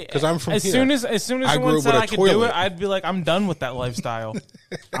understand it because I'm from as here. soon as I someone grew said up I with a could do toilet. it, I'd be like, I'm done with that lifestyle.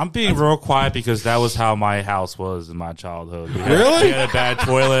 I'm being real quiet because that was how my house was in my childhood. Really? We had a bad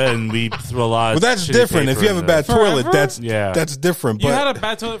toilet, and we threw a lot of Well, that's shitty different. If paper you have in a there. bad toilet, Forever? that's different. But You had a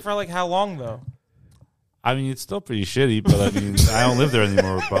bad toilet for like how long though? I mean, it's still pretty shitty, but I mean, I don't live there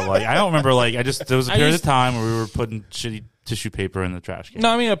anymore. But like, I don't remember. Like, there was a period of time where we were putting shitty tissue paper in the trash can. No,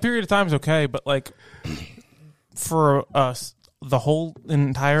 I mean a period of time is okay, but like for us, the whole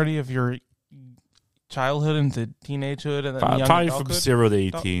entirety of your childhood into teenagehood and then young Probably from adulthood? 0 to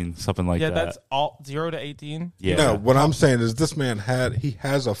 18, something like that. Yeah, that's all 0 to 18. Yeah. no, what I'm saying is this man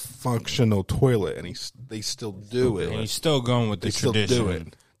has a functional toilet, and they still do it. And he's still going with the They still tradition. do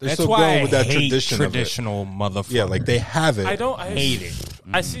it. They're That's still why going I with that hate tradition of it. traditional motherfucker. Yeah, like they have it. I hate it.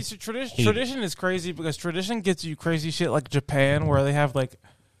 I see. So tradition is crazy because tradition gets you crazy shit like Japan, where they have like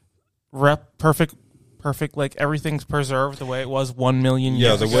perfect, like everything's preserved the way it was 1 million Yeah,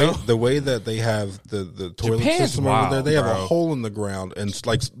 years ago. the way that they have the toilet Japan's system over there, wild, they have a bro. hole in the ground, and it's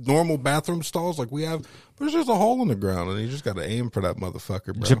like normal bathroom stalls like we have. There's just a hole in the ground, and you just got to aim for that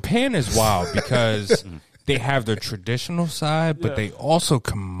motherfucker, bro. Japan is wild because they have their traditional side, but they also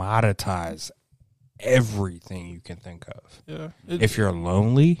commoditize everything you can think of. Yeah. If you're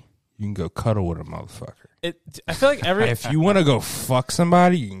lonely, you can go cuddle with a motherfucker. I feel like If you want to go fuck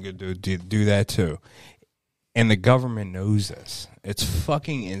somebody, you can go do that too. And the government knows this. It's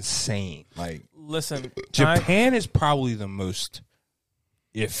fucking insane. Like, listen, Japan is probably the most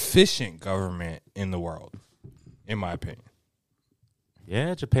efficient government in the world, in my opinion.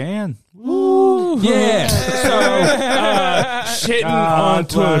 Yeah, Japan. Yeah. So, shitting on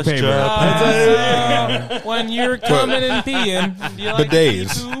toilet paper. when you're coming and peeing, do you like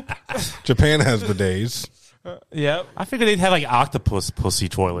Bidets. to poop? Japan has bidets. Yep. I figured they'd have like octopus pussy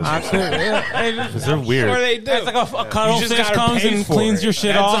toilets. Because they're weird. they do. It's like a cuttlefish comes and cleans your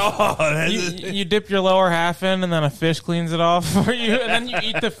shit off. You dip your lower half in, and then a fish cleans it off for you, and then you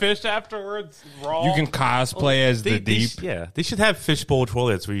eat the fish afterwards raw. You can cosplay as the deep. They should have fishbowl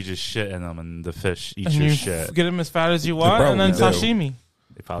toilets where you just shit in them and the fish eats and your you shit. get them as fat as you want, and then probably do. sashimi.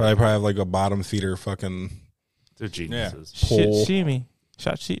 They Probably have like a bottom feeder fucking. They're geniuses. Pole. Shashimi.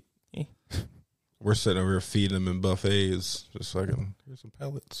 Sashimi. We're sitting over here feeding them in buffets. Just fucking, here's some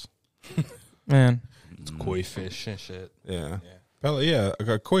pellets. Man. It's koi fish and shit. Yeah. Pellet, yeah.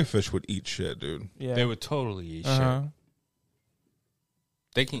 A koi fish would eat shit, dude. Yeah. They would totally eat shit.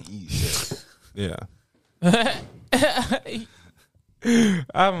 They can eat shit. Yeah.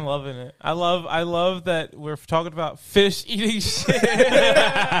 I'm loving it. I love that we're talking about fish eating shit.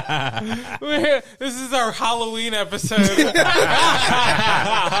 This is our Halloween episode.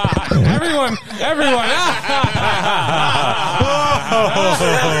 everyone.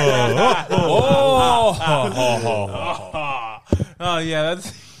 Oh yeah,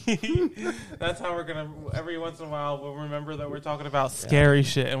 that's how we're gonna. Every once in a while, we'll remember that we're talking about scary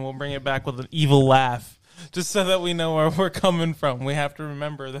shit, and we'll bring it back with an evil laugh. Just so that we know where we're coming from. We have to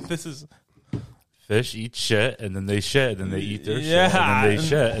remember that this is... Fish eat shit, and then they shit, and then they eat their shit, and then they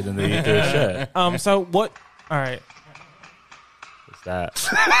shit, and then they eat their shit. So what... All right. What's that?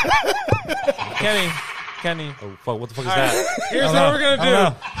 Kenny. Oh, fuck, what the fuck is that? Here's what we're going to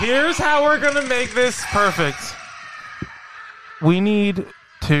do. Here's how we're going to make this perfect. We need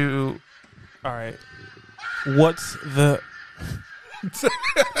to... All right. What's the...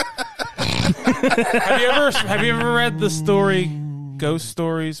 Have you ever read the story Ghost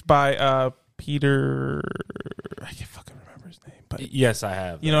Stories by Peter? I can't fucking remember his name, but Yes, I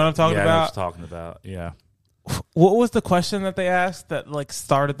have. You know what I'm talking I know what about? you're talking about. Yeah. What was the question that they asked that like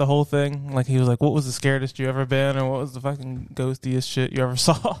started the whole thing? Like he was like, "What was the scariest you ever been, or what was the fucking ghostiest shit you ever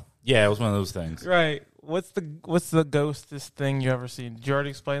saw?" Yeah, it was one of those things. Right. What's the ghostest thing you ever seen? Did you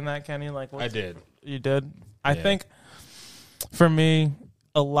already explain that, Kenny? Like I did. You did. I think for me,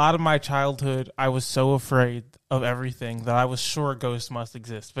 a lot of my childhood, I was so afraid of everything that I was sure ghosts must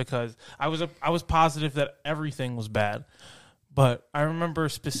exist because I was positive that everything was bad. But I remember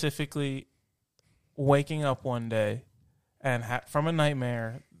specifically waking up one day and from a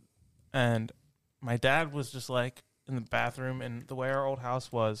nightmare, and my dad was just like in the bathroom, and the way our old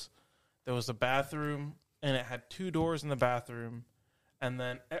house was, there was a bathroom, and it had 2 doors in the bathroom, and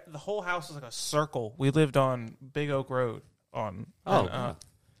then the whole house was like a circle. We lived on Big Oak Road. The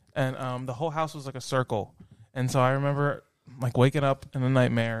whole house was like a circle. And so I remember like waking up in a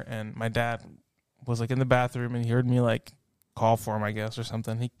nightmare, and my dad was like in the bathroom, and he heard me like call for him, I guess, or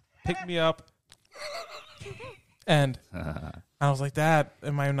something. He picked me up, and I was like, "Dad,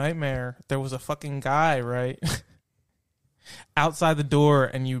 in my nightmare, there was a fucking guy right outside the door,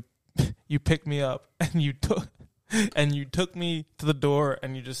 and you picked me up, and you took me to the door,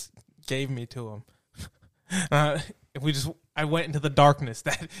 and you just gave me to him." I went into the darkness.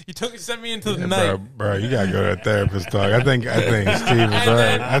 That you sent me into the night. Bro, you gotta go to a therapist, dog. I think Steve is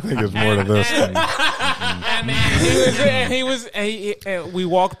right. I think it's more to this thing. We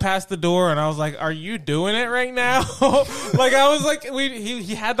walked past the door, and I was like, "Are you doing it right now?" Like I was like,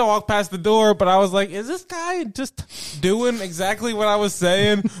 he had to walk past the door, but I was like, "Is this guy just doing exactly what I was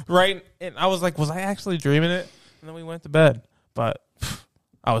saying?" Right? And I was like, "Was I actually dreaming it?" And then we went to bed, but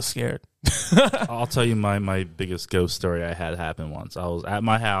I was scared. I'll tell you my biggest ghost story I had happen once. I was at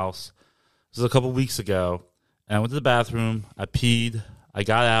my house. This was a couple weeks ago, and I went to the bathroom. I peed. I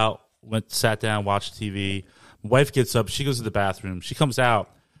got out, sat down, watched TV. My wife gets up. She goes to the bathroom. She comes out.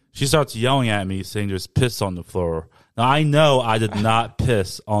 She starts yelling at me, saying there's piss on the floor. Now, I know I did not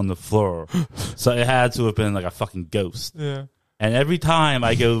piss on the floor, so it had to have been like a fucking ghost. Yeah. And every time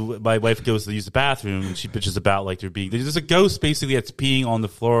my wife goes to use the bathroom, and she bitches about like there's a ghost basically that's peeing on the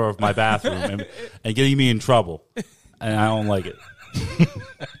floor of my bathroom and getting me in trouble, and I don't like it.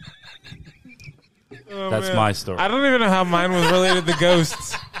 That's my story. I don't even know how mine was related to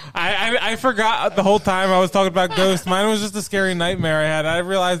ghosts. I forgot the whole time I was talking about ghosts. Mine was just a scary nightmare I had. I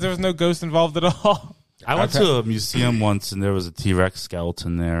realized there was no ghost involved at all. I went to a museum once, and there was a T-Rex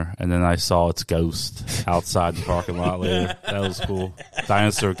skeleton there, and then I saw its ghost outside the parking lot later. That was cool.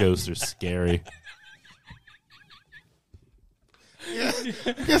 Dinosaur ghosts are scary.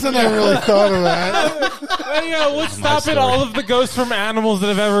 I guess I never really thought of that. What's stopping all of the ghosts from animals that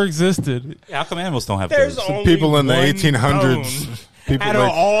have ever existed? Yeah, how come animals don't have There's ghosts? only People in the one 1800s. bone People out of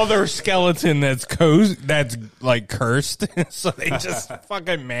like, all their skeleton that's like cursed, so they just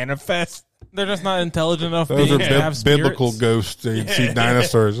fucking manifest. They're just not intelligent enough those are beings to have spirits. biblical ghosts. They see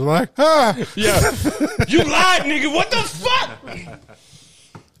dinosaurs. They're like, Yeah, you lied, nigga. What the fuck?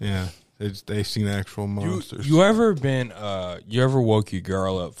 yeah. They seen actual monsters. You ever been? You ever woke your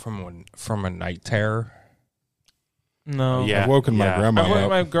girl up from a night terror? No. Yeah. I've woken my grandma I woke up.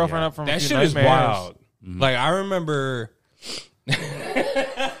 my girlfriend up from a That few shit is nightmares. wild. Like I remember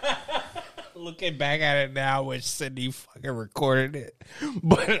looking back at it now, which Sydney fucking recorded it,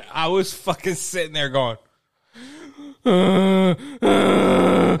 but I was fucking sitting there going,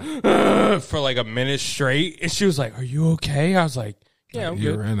 for like a minute straight, and she was like, "Are you okay?" I was like, "Yeah, I'm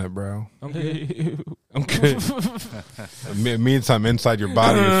You're good. in it, bro. I'm good. I'm good." Meantime, inside your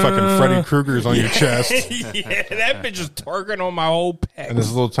body, your fucking Freddy Krueger's on your chest, Yeah, that bitch is twerking on my whole pec. and this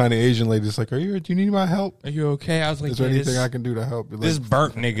little tiny Asian lady's like, do you need my help? Are you okay? I was like, Is there "Yeah, anything this, I can do to help?" You're this like,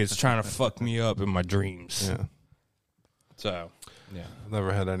 burnt nigga's trying to fuck me up in my dreams." yeah, So, yeah, I've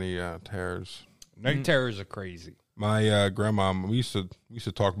never had any terrors. night terrors are crazy. My grandma, we used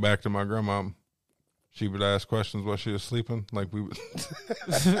to talk back to my grandma. She would ask questions while she was sleeping. Like we would.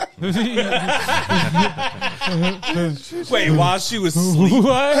 Wait, while she was asleep?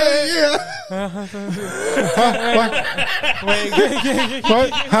 Hey, what?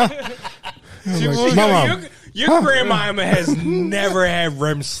 Huh? Your grandmama has never had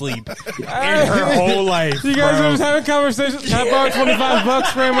REM sleep in her whole life. You guys bro. are just having conversations. Can I borrow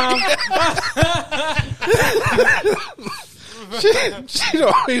 $25, Grandma?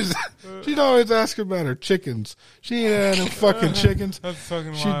 She'd always ask about her chickens. She ain't had no fucking chickens. That's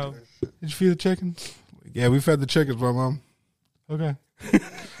fucking wild. Did you feed the chickens? Yeah, we fed the chickens, my mom. Okay.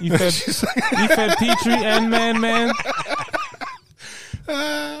 You fed Petrie and Man.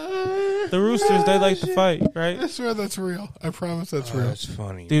 The roosters, they like to fight, right? I swear that's real. I promise that's real. That's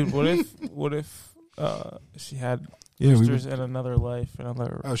funny. Dude, what if she had Yeah, roosters in another life,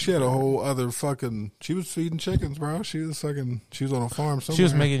 another? Oh, she had a whole other fucking. She was feeding chickens, bro. She was on a farm somewhere. She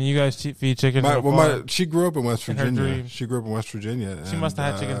was making you guys feed chickens. She grew up in West In her Virginia. dream. She grew up in West Virginia. She must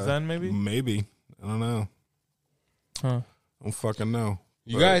have had chickens then, maybe? Maybe. I don't know. Huh. I don't fucking know.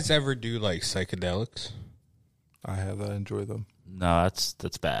 You guys ever do like psychedelics? I enjoy them. No, that's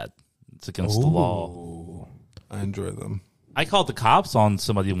bad. It's against the law. I enjoy them. I called the cops on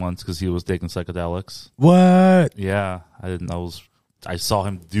somebody once because he was taking psychedelics. What? Yeah, I didn't know. I saw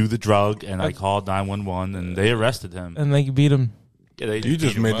him do the drug, and I called 911, and they arrested him. And they beat him. Yeah, they You just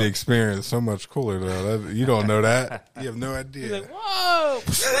beat him made up. the experience so much cooler, though. You don't know that. You have no idea. Whoa!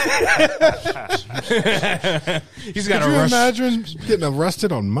 He's got Could a you rush. imagine getting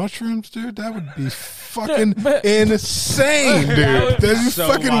arrested on mushrooms, dude? That would be fucking insane, dude. That's So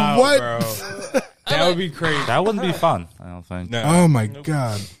fucking wild, what? bro. That would be crazy. That wouldn't be fun, I don't think. No. Oh my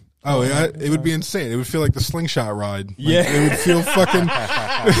god. Oh, it would be insane. It would feel like the slingshot ride. Like, Yeah. it would feel fucking.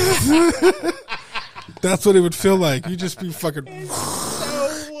 That's what it would feel like. You just be fucking.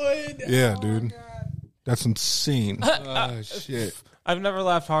 Yeah, dude. That's insane. Oh shit. I've never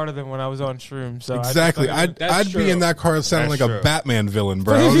laughed harder than when I was on shrooms. So Exactly. I'd That's be in true. that car sounding That's like true. a Batman villain,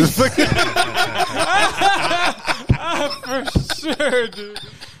 bro. Just like, for sure, dude.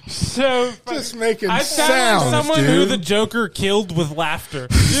 So funny. just making I sound sounds, like someone dude. who the Joker killed with laughter.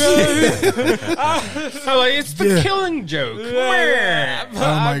 You know what I mean? So, like, it's the Yeah. killing joke. Yeah. Oh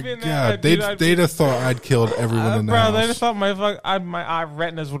my god, they'd have thought I'd killed everyone in the bro, they house. just thought my eye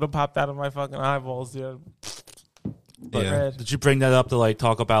retinas would have popped out of my fucking eyeballs, dude. But Yeah. red. Did you bring that up to like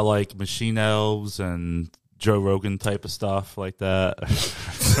talk about like machine elves and Joe Rogan type of stuff like that?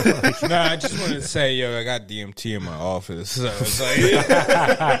 No, I just wanted to say, yo, I got DMT in my office. So it's like,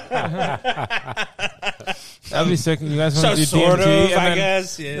 That'd be sick. You guys so want to do sort DMT? of, and I then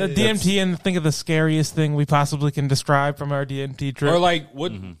guess. Yeah. The DMT and think of the scariest thing we possibly can describe from our DMT trip. Or like,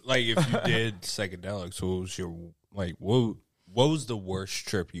 what? Like, if you did psychedelics, what was your what was the worst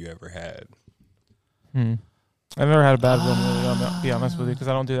trip you ever had? I've never had a bad one, really, I'll be honest with you, because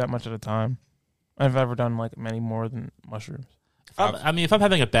I don't do that much at a time. I've ever done like many more than mushrooms. If I'm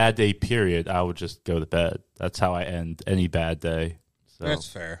having a bad day, period, I would just go to bed. That's how I end any bad day. So. That's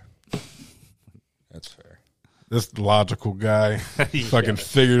fair. That's fair. This logical guy fucking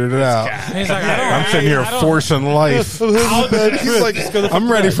figured it out. He's like, I'm sitting here forcing life. He's like,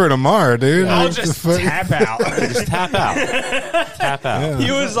 I'm ready for tomorrow, dude. I'll Like, just the fuck- tap out. Just tap out. Tap out. Yeah. He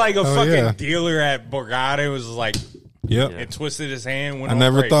was like a fucking yeah. dealer at Borgata. Was like, Yep. it twisted his hand. Went I on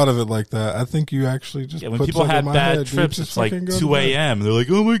never break. thought of it like that. I think you actually just Yeah, when put people something have in my bad head, dude. trips, Just it's like fucking go to 2 bed. a.m. and they're like,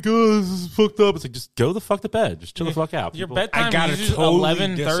 "Oh my god, this is fucked up." It's like, just go the fuck to bed. Just chill the fuck out. your People- bedtime I gotta is usually totally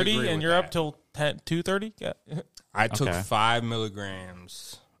 11:30 disagree and with you're that. up till 2:30? Yeah. I took Okay. 5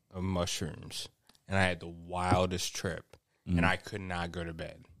 milligrams of mushrooms, and I had the wildest trip, and I could not go to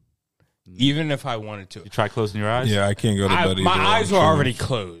bed, even if I wanted to. You try closing your eyes. Yeah, I can't go to bed either. My eyes were I'm already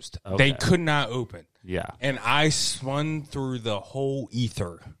closed; Okay. they could not open. Yeah. And I spun through the whole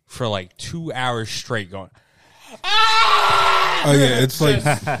ether for like 2 hours straight, going. Oh yeah, it's like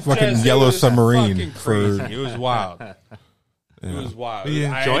fucking It Yellow was Submarine fucking for. crazy. It was wild. It was wild. You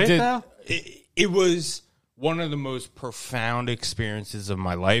enjoy it, though? It was one of the most profound experiences of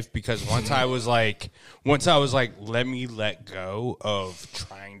my life, because once I was like, let me let go of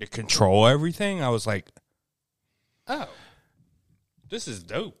trying to control everything. I was like, oh, this is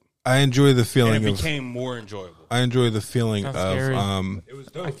dope. I enjoy the feeling and it of. became more enjoyable. I enjoy the feeling That's of. scary. It was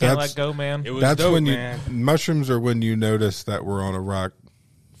dope. Can't That's- let go, man. It was That's dope, when man. mushrooms are when you notice that we're on a rock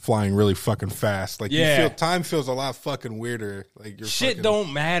flying really fucking fast. Like you feel time feels a lot fucking weirder. Like your Shit fucking,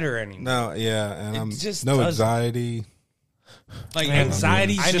 don't matter anymore. No, yeah, and I'm just no doesn't. anxiety. Like Man,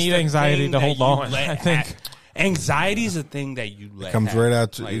 anxiety. I need anxiety to hold on. I think anxiety is a thing that you let Comes happen. right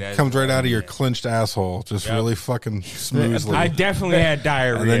out. Like, It that's- comes right out of your clenched asshole, just really fucking smoothly. I definitely had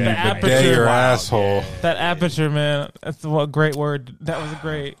diarrhea. and then you aperture bidet your wild, asshole. that aperture, man. That's what great word. That was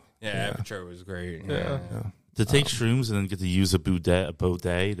great. Yeah, aperture was great. Yeah. To take shrooms and then get to use a bidet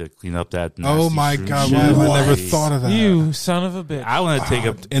to clean up that. Oh nasty my shroom god! shit. Why have I never Like, thought of that? You son of a bitch. I want to take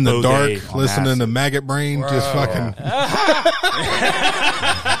a In the bidet dark, on listening acid. to Maggot Brain, just fucking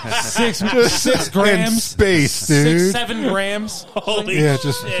 6 in grams, space, dude. 7 grams. Yeah,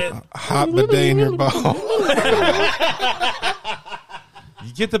 just hot bidet in your ball.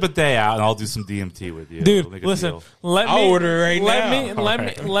 You get the bidet out, and I'll do some DMT with you. Dude, We'll make a listen. deal. Let I'll me order it right let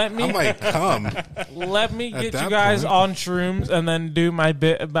now. me let me I might come. let me get that you guys point. on shrooms and then do my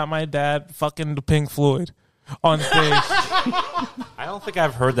bit about my dad fucking the Pink Floyd on stage. I don't think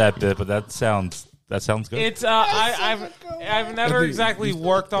I've heard that bit, but that sounds good. It's I've never exactly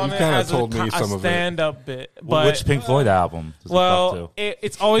worked on you it kinda as told me some of it. stand-up bit. Well, But which Pink Floyd album? Does it well, fuck to?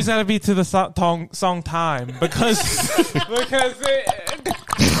 it's always got to be to the song "Time" because it.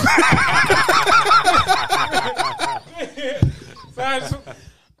 So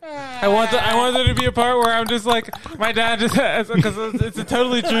I want there to be a part where I'm just like my dad just because it's a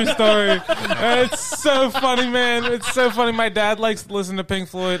totally true story. It's so funny, man. It's so funny. My dad likes to listen to Pink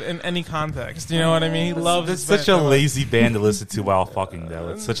Floyd in any context. You know what I mean? He loves It's his such a band. lazy band to listen to while fucking though.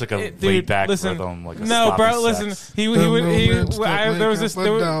 It's such like a Dude, laid back listen, rhythm, like a no, sloppy bro. sex. Listen, he would there was this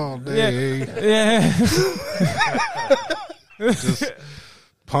there was, yeah. Just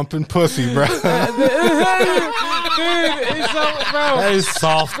pumping pussy, bro. Dude, it's so, bro. That is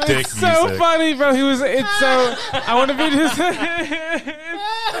soft dick It's so music. funny, bro. It's so. I want to be just. It's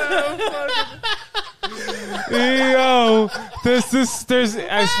so funny. Yo, there's.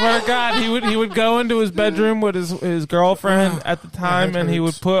 I swear to God, he would go into his bedroom with his girlfriend at the time, and he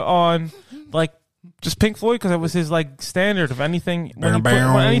would put on like just Pink Floyd because it was his like standard of anything. When he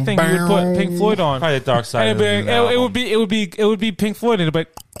anything, he would put Pink Floyd on. Probably the Dark Side. And of it'd the be, Moon it album. would be Pink Floyd, and it'd be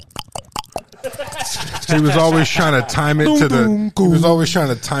like. He was always trying to time it to the. He was always trying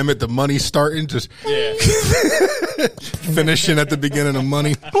to time it. The money starting, just finishing at the beginning of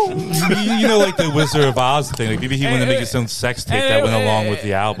money. You know, like the Wizard of Oz thing. Like maybe he wanted to make his own sex tape that went along with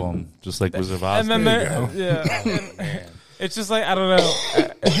the album, just like Wizard of Oz. And then did. yeah, it's just like I don't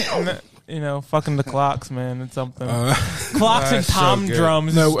know, you know, fucking the clocks, man. It's something. Clocks and so tom good.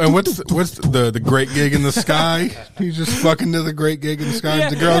 drums. No, and what's the great gig in the sky? He's just fucking to the great gig in the sky. Yeah.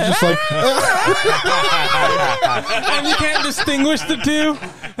 The girl's just like, And you can't distinguish the two.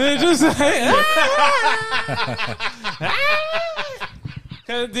 They're just like,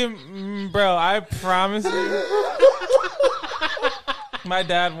 bro. I promise you, my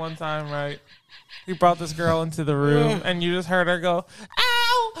dad one time, right? He brought this girl into the room, and you just heard her go,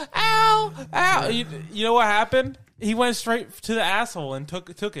 "Ow, ow, ow!" You know what happened? He went straight to the asshole and took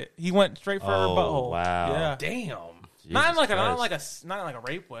it. He went straight for her Oh, butthole. wow. Yeah, Damn. not in like Christ. not like a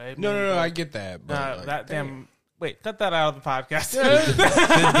rape way. No. I get that. But like, that damn. Wait, cut that out of the podcast.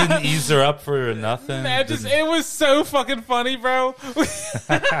 Didn't ease her up for nothing. It was so fucking funny, bro. she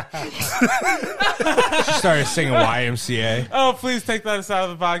started singing YMCA. Oh, please take that out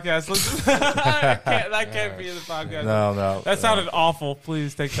of the podcast. That can't be in the podcast. No. That sounded awful.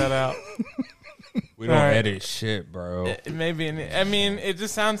 Please take that out. We don't Alright. edit shit, bro. Maybe. I mean, it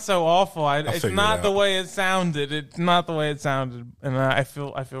just sounds so awful. It's figure not it the out. way it sounded. It's not the way it sounded, and I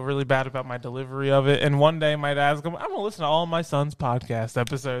feel really bad about my delivery of it. And one day, my dad's going, "I'm gonna listen to all my son's podcast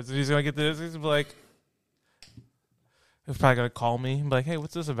episodes," and he's gonna get this. He's gonna be like, he's probably gonna call me and be like, "Hey,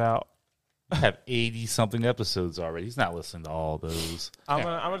 what's this about?" I have 80-something episodes already. He's not listening to all those. I'm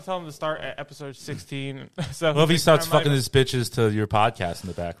gonna tell him to start at episode 16. So Well, if he starts I might- fucking his bitches to your podcast in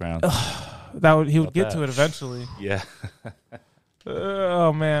the background. he would get bad. to it eventually. Yeah.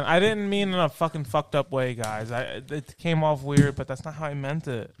 Oh man, I didn't mean in a fucking fucked up way, guys. It came off weird, but that's not how I meant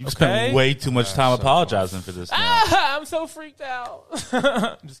it. You okay? spent way too much time apologizing for this now. I'm so freaked out.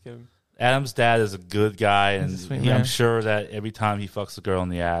 I'm just kidding. Adam's dad is a good guy, and He's a sweet I'm man. sure that every time he fucks a girl in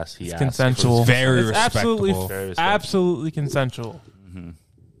the ass, he It's asks consensual. for Very It's respectable. Very respectable. absolutely consensual. Mm-hmm.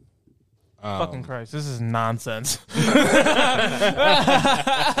 Fucking Christ, this is nonsense.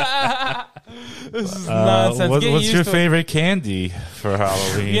 This is nonsense. What's Get used your to it. favorite candy for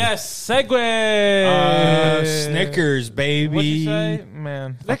Halloween? Yes, segue. Snickers, baby. What'd you say,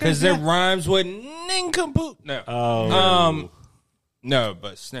 man? Because it rhymes with nincompoop. No. No,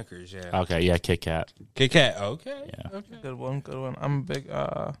 but Snickers, yeah. Okay, yeah, Kit Kat. Kit Kat, okay. Yeah. Okay. Good one, good one. I'm a big.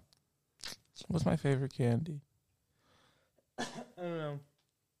 What's my favorite candy? I don't know.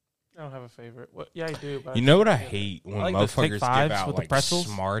 I don't have a favorite. What? Yeah, I do. But You know what I hate when I like the motherfuckers Take give Fives out with the like pretzels.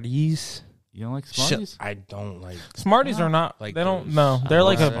 Smarties? You don't like Shit, Smarties? I don't like. Smarties are not Like they don't. those. No, they're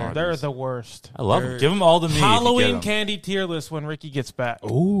like love a. Smarties. They're the worst. I love them. Give them all to me. if you get Halloween 'em. candy tier list when Ricky gets back.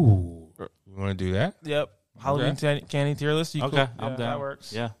 Ooh. You want to do that? Yep. Halloween candy tier list. You Okay, cool? I'm Yeah, down. That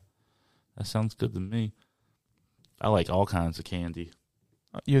works. Yeah, that sounds good to me. I like all kinds of candy.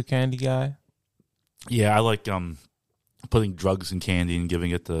 You a candy guy? Yeah, I like putting drugs in candy and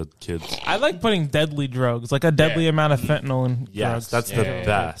giving it to kids. I like putting deadly drugs, like a deadly amount of fentanyl in Yes, drugs. that's the Yeah.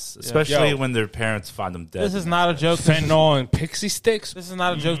 best, especially Yo. when their parents find them dead. This is not a joke. This is, Fentanyl and pixie sticks? this is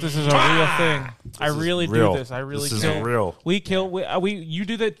not a joke. This is a real thing. I really real. do this. I really This is kill. real. We kill. We you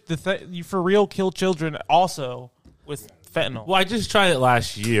do that. You for real kill children also with fentanyl. Well, I just tried it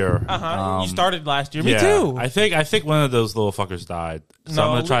last year. You started last year. Me Yeah, too. I think one of those little fuckers died. So No,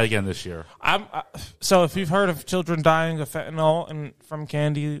 I'm gonna try it again this year. So if you've heard of children dying of fentanyl and from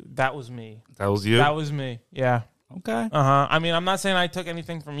candy, that was me. That was you. That was me. Yeah. Okay. I mean, I'm not saying I took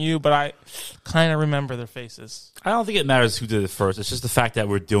anything from you, but I kind of remember their faces. I don't think it matters who did it first. It's just the fact that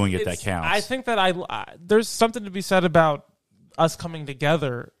we're doing it that It's- counts. I think that there's something to be said about us coming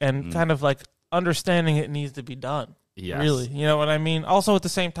together and kind of like understanding it needs to be done. Yes. Really, you know what I mean? Also, at the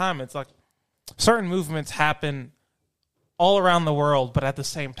same time, it's like certain movements happen all around the world, but at the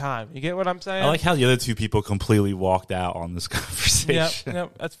same time. You get what I'm saying? I like how the other two people completely walked out on this conversation.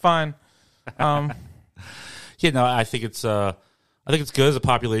 Yep, that's fine. Yeah, no, I think it's good as a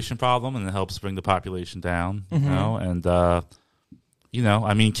population problem, and it helps bring the population down. You know, and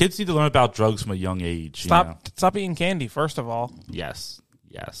I mean, kids need to learn about drugs from a young age. Stop eating candy, first of all. Yes.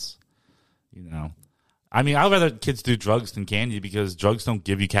 You know, I mean, I'd rather kids do drugs than candy because drugs don't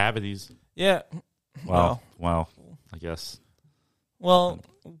give you cavities. Yeah. Well, I guess. Well.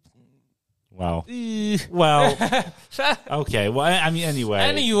 Well, eh. okay. Well, I mean,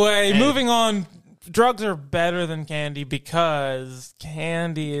 Anyway, moving on. Drugs are better than candy because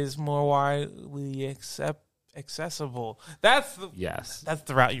candy is more widely accessible. That's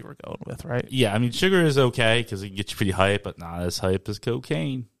the route you were going with, right? Yeah, I mean, sugar is okay because it can get you pretty hype, but not as hype as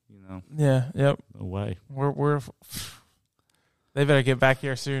cocaine. You know, Yeah. Yep. no way. We're. They better get back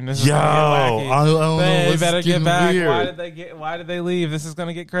here soon. This is Yo, gonna get wacky. I don't know, They it's better get getting back. weird. Why did they leave? This is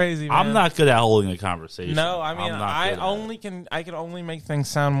gonna get crazy. Man. I'm not good at holding a conversation. No, I mean I'm not good at it. I can only make things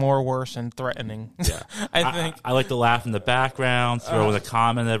sound more worse and threatening. Yeah. I think. I like to laugh in the background, throw in a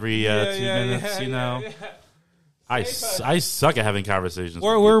comment every 2 minutes. You know, yeah. I suck at having conversations. with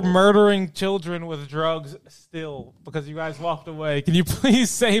We're people. murdering children with drugs still because you guys walked away. Can you please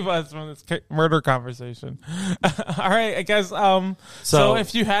save us from this murder conversation? All right, I guess. So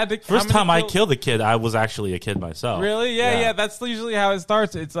if you had to, First time I killed a kid, I was actually a kid myself. Really? Yeah. That's usually how it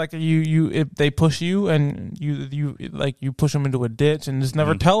starts. It's like if they push you and you push them into a ditch and just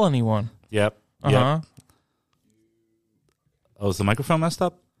never tell anyone. Yep. Uh-huh. Oh, is the microphone messed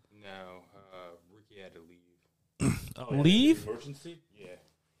up? No. Ricky had to leave. Leave? Emergency? Yeah.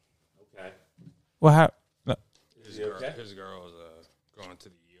 Okay. Well, how? His girl was going to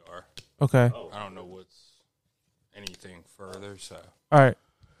the ER. Okay. I don't know what's anything further, so. All right.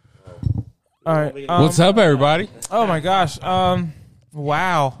 All right. What's up, everybody? Oh my gosh.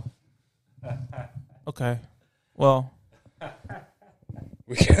 Wow. Okay. Well,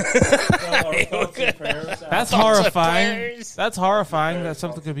 that's horrifying. That's horrifying that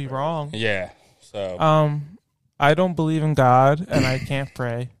something could be wrong. Yeah. So. I don't believe in God and I can't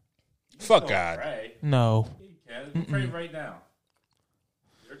pray. Fuck God. No. Pray right now.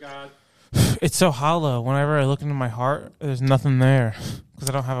 Dear God. It's so hollow. Whenever I look into my heart, there's nothing there because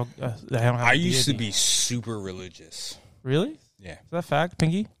I don't have I used to be super religious. Really? Yeah. Is that fact,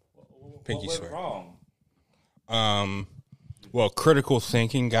 Pinky? Pinky What swear. went wrong? Well, critical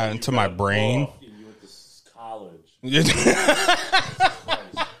thinking got into my brain. You went to college.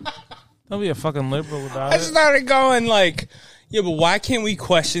 Don't be a fucking liberal about I it. started going like, yeah, but why can't we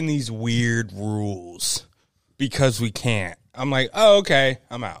question these weird rules? Because we can't. I'm like, oh, okay,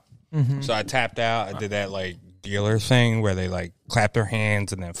 I'm out. So I tapped out. I did that like dealer thing where they like clap their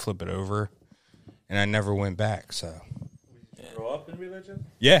hands and then flip it over, and I never went back. So, Did you grow up in religion?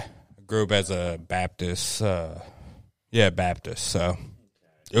 yeah, I grew up as a Baptist. Baptist. So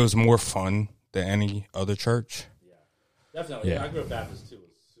it was more fun than any other church. Definitely. Yeah. I grew up Baptist too. It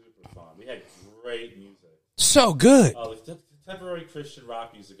was super fun. We had great music. So good. The contemporary Christian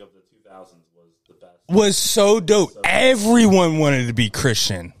rock music of the 2000s was the best. Was so dope. Everyone wanted to be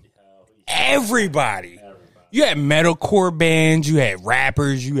Christian. Everybody. You had metalcore bands, you had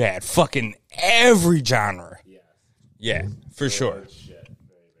rappers, you had fucking every genre. Yeah, for sure. Shit. Very,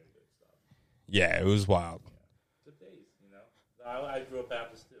 very good stuff. Yeah, it was wild. Good days, I grew up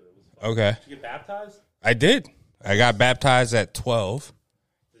Baptist too. It was fun. Okay. Did you get baptized? I did. I got baptized at 12.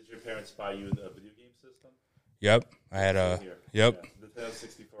 Did your parents buy you a video game system? Yep. I had a... Yep. Yeah, the Nintendo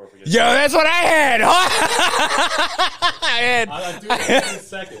 64. Yo, that's what I had. I'll do it in a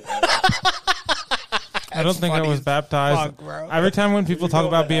second. I don't think I was baptized. Fuck, Every time when people talk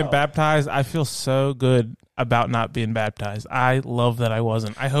about being baptized, I feel so good about not being baptized. I love that I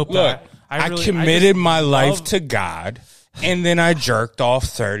wasn't. I hope Look, that I really, committed my life love- to God, and then I jerked off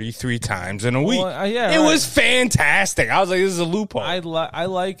 33 times in a week. Well, yeah, it right. was fantastic. I was like, this is a loophole. I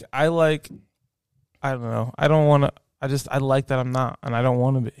like. I don't know. I don't want to. I like that I'm not, and I don't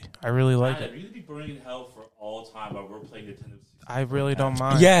want to be. I really like it. You need to be burning in hell for all time while we're playing Nintendo 64. I really don't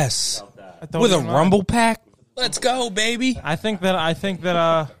mind. Yes. I don't With a mind. rumble pack? Let's go, baby. I think that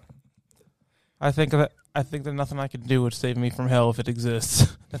nothing I could do would save me from hell if it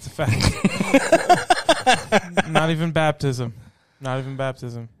exists. That's a fact. Not even baptism. Not even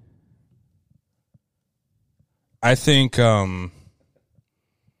baptism. I think I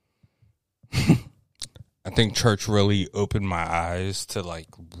think church really opened my eyes to like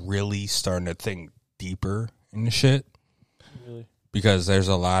really starting to think deeper into shit. Really? Because there's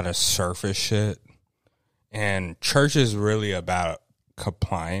a lot of surface shit. And church is really about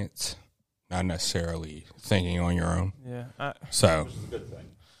compliance, not necessarily thinking on your own. Yeah. So, Good thing.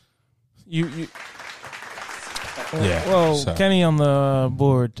 You. yeah. Well, so, Kenny on the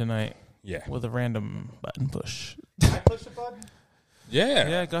board tonight yeah. with a random button push. Can I push the button? Yeah.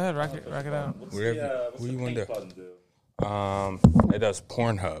 Yeah, go ahead, rock it out. What's Whatever- what's what the you wanna pink do? button do? It does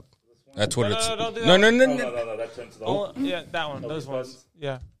Pornhub. That's what it's. don't do No, that. no, no, Oh, no. no, that turns to the Oh, yeah, that one. Those these ones. buttons?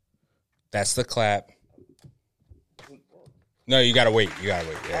 Yeah. That's the clap. No, you gotta wait. You gotta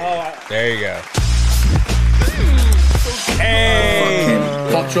wait. Yeah. There you go. Hey.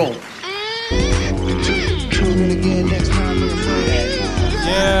 Fuck Joel.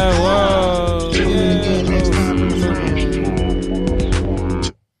 Yeah, whoa.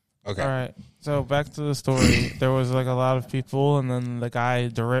 Okay. All right. So back to the story. There was like a lot of people, and then the guy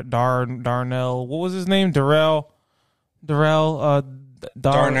Darnell. What was his name? Darnell Darnell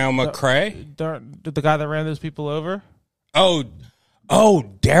McCrae. The guy that ran those people over. Oh,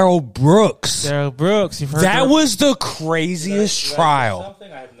 Daryl Brooks. Daryl Brooks. You've heard That was the craziest trial.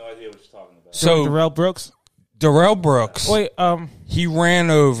 Something I have no idea what you're talking about. So Darrell Brooks. Darrell Brooks. Wait. He ran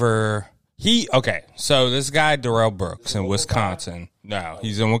over. So this guy Darrell Brooks in Wisconsin. No,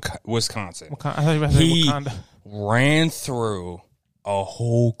 he's in Wisconsin. I thought you were saying He Wakanda. ran through a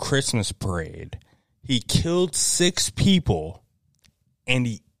whole Christmas parade. He killed 6 people, and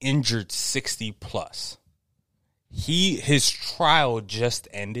he injured 60 plus. His trial just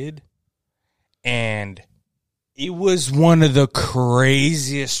ended, and it was one of the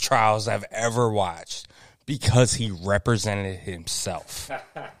craziest trials I've ever watched because he represented himself.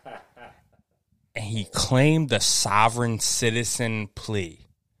 And he claimed the sovereign citizen plea,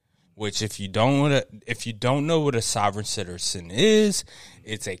 which if you don't know what a sovereign citizen is,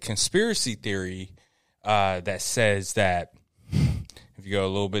 it's a conspiracy theory that says that if you go a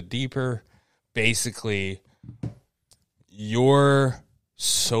little bit deeper, basically your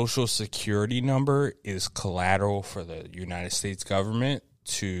social security number is collateral for the United States government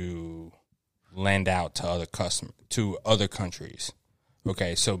to lend out to other countries.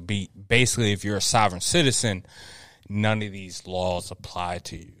 Okay, so basically, if you're a sovereign citizen, none of these laws apply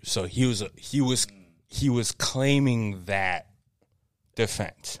to you. So he was claiming that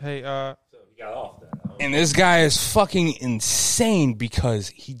defense. Hey. So he got off then. And this guy is fucking insane because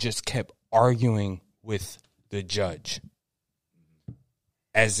he just kept arguing with the judge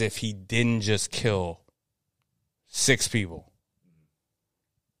as if he didn't just kill 6 people,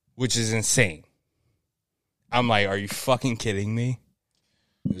 which is insane. I'm like, are you fucking kidding me?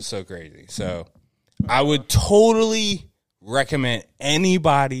 It was so crazy. So I would totally recommend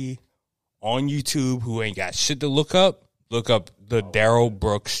anybody on YouTube who ain't got shit to look up the Daryl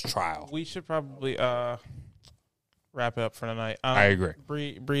Brooks trial. We should probably wrap it up for tonight. I agree.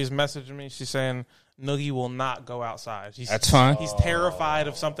 Bree's messaging me. She's saying Noogie will not go outside. That's fine. He's terrified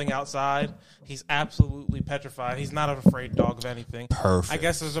of something outside. He's absolutely petrified. He's not an afraid dog of anything. Perfect. I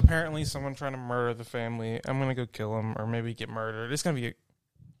guess there's apparently someone trying to murder the family. I'm going to go kill him or maybe get murdered. It's going to be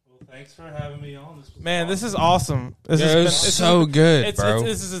Thanks for having me on. Man, this is awesome. This it's so good, bro.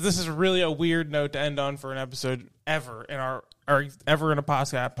 This is really a weird note to end on for an episode ever in our ever in a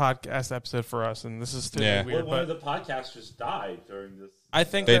podcast episode for us, and this is too weird. One of the podcasters died during this. I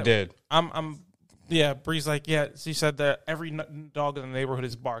think they did. Bree's like, she said that every dog in the neighborhood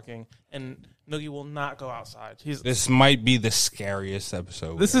is barking, and Noogie will not go outside. This might be the scariest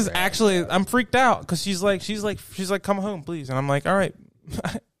episode. This is actually, I'm freaked out because she's like, come home, please, and I'm like, all right.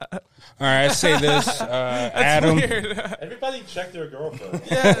 All right, I say this, Adam. Weird. Everybody check their girlfriend.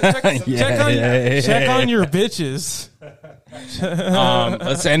 Check on your bitches.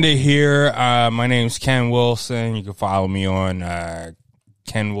 Let's end it here. My name's Ken Wilson. You can follow me on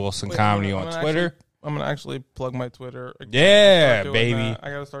Ken Wilson Comedy on Twitter. I'm gonna actually plug my Twitter. Yeah, baby. I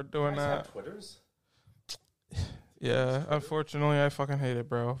gotta start doing that. Twitters? Yeah, unfortunately, I fucking hate it,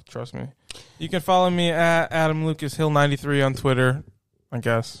 bro. Trust me. You can follow me at Adam Lucas Hill 93 on Twitter, I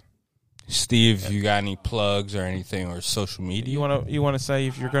guess. Steve, you got any plugs or anything or social media? You wanna say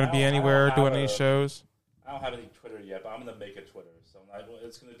if you're gonna be anywhere or doing any shows? I don't have any Twitter yet, but I'm gonna make a Twitter. So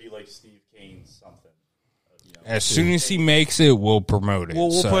it's gonna be like Steve Kain something. As soon as he makes it, we'll promote it.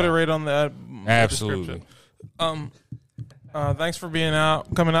 We'll put it right on the absolutely. Description. Thanks for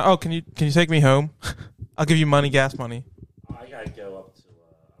coming out. Oh, can you take me home? I'll give you gas money. I gotta go up to.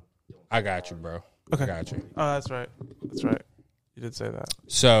 I got you, bro. Okay. I got you. Oh, that's right. You did say that.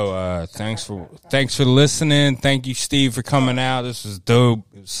 So thanks for listening. Thank you, Steve, for coming out. This was dope.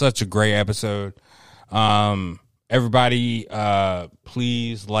 It was such a great episode. Everybody,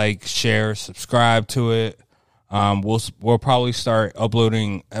 please like, share, subscribe to it. We'll probably start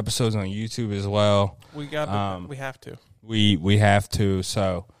uploading episodes on YouTube as well. We have to. We have to.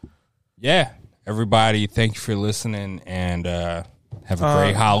 So yeah, everybody, thank you for listening, and have a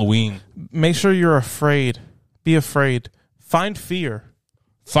great Halloween. Make sure you're afraid. Be afraid. Find fear.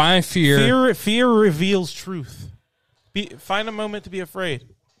 Find fear. Fear reveals truth. Find a moment to be afraid.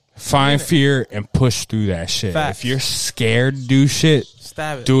 Find fear and push through that shit. Facts. If you're scared to do shit,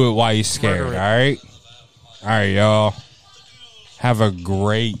 stab it. Do it while you're scared. Murder it. All right. All right, y'all. Have a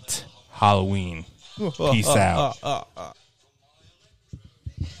great Halloween. Peace out.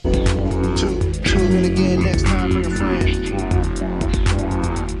 Tune in again next time, bring a friend.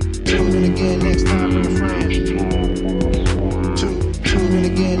 Tune in again next time, bring a friend.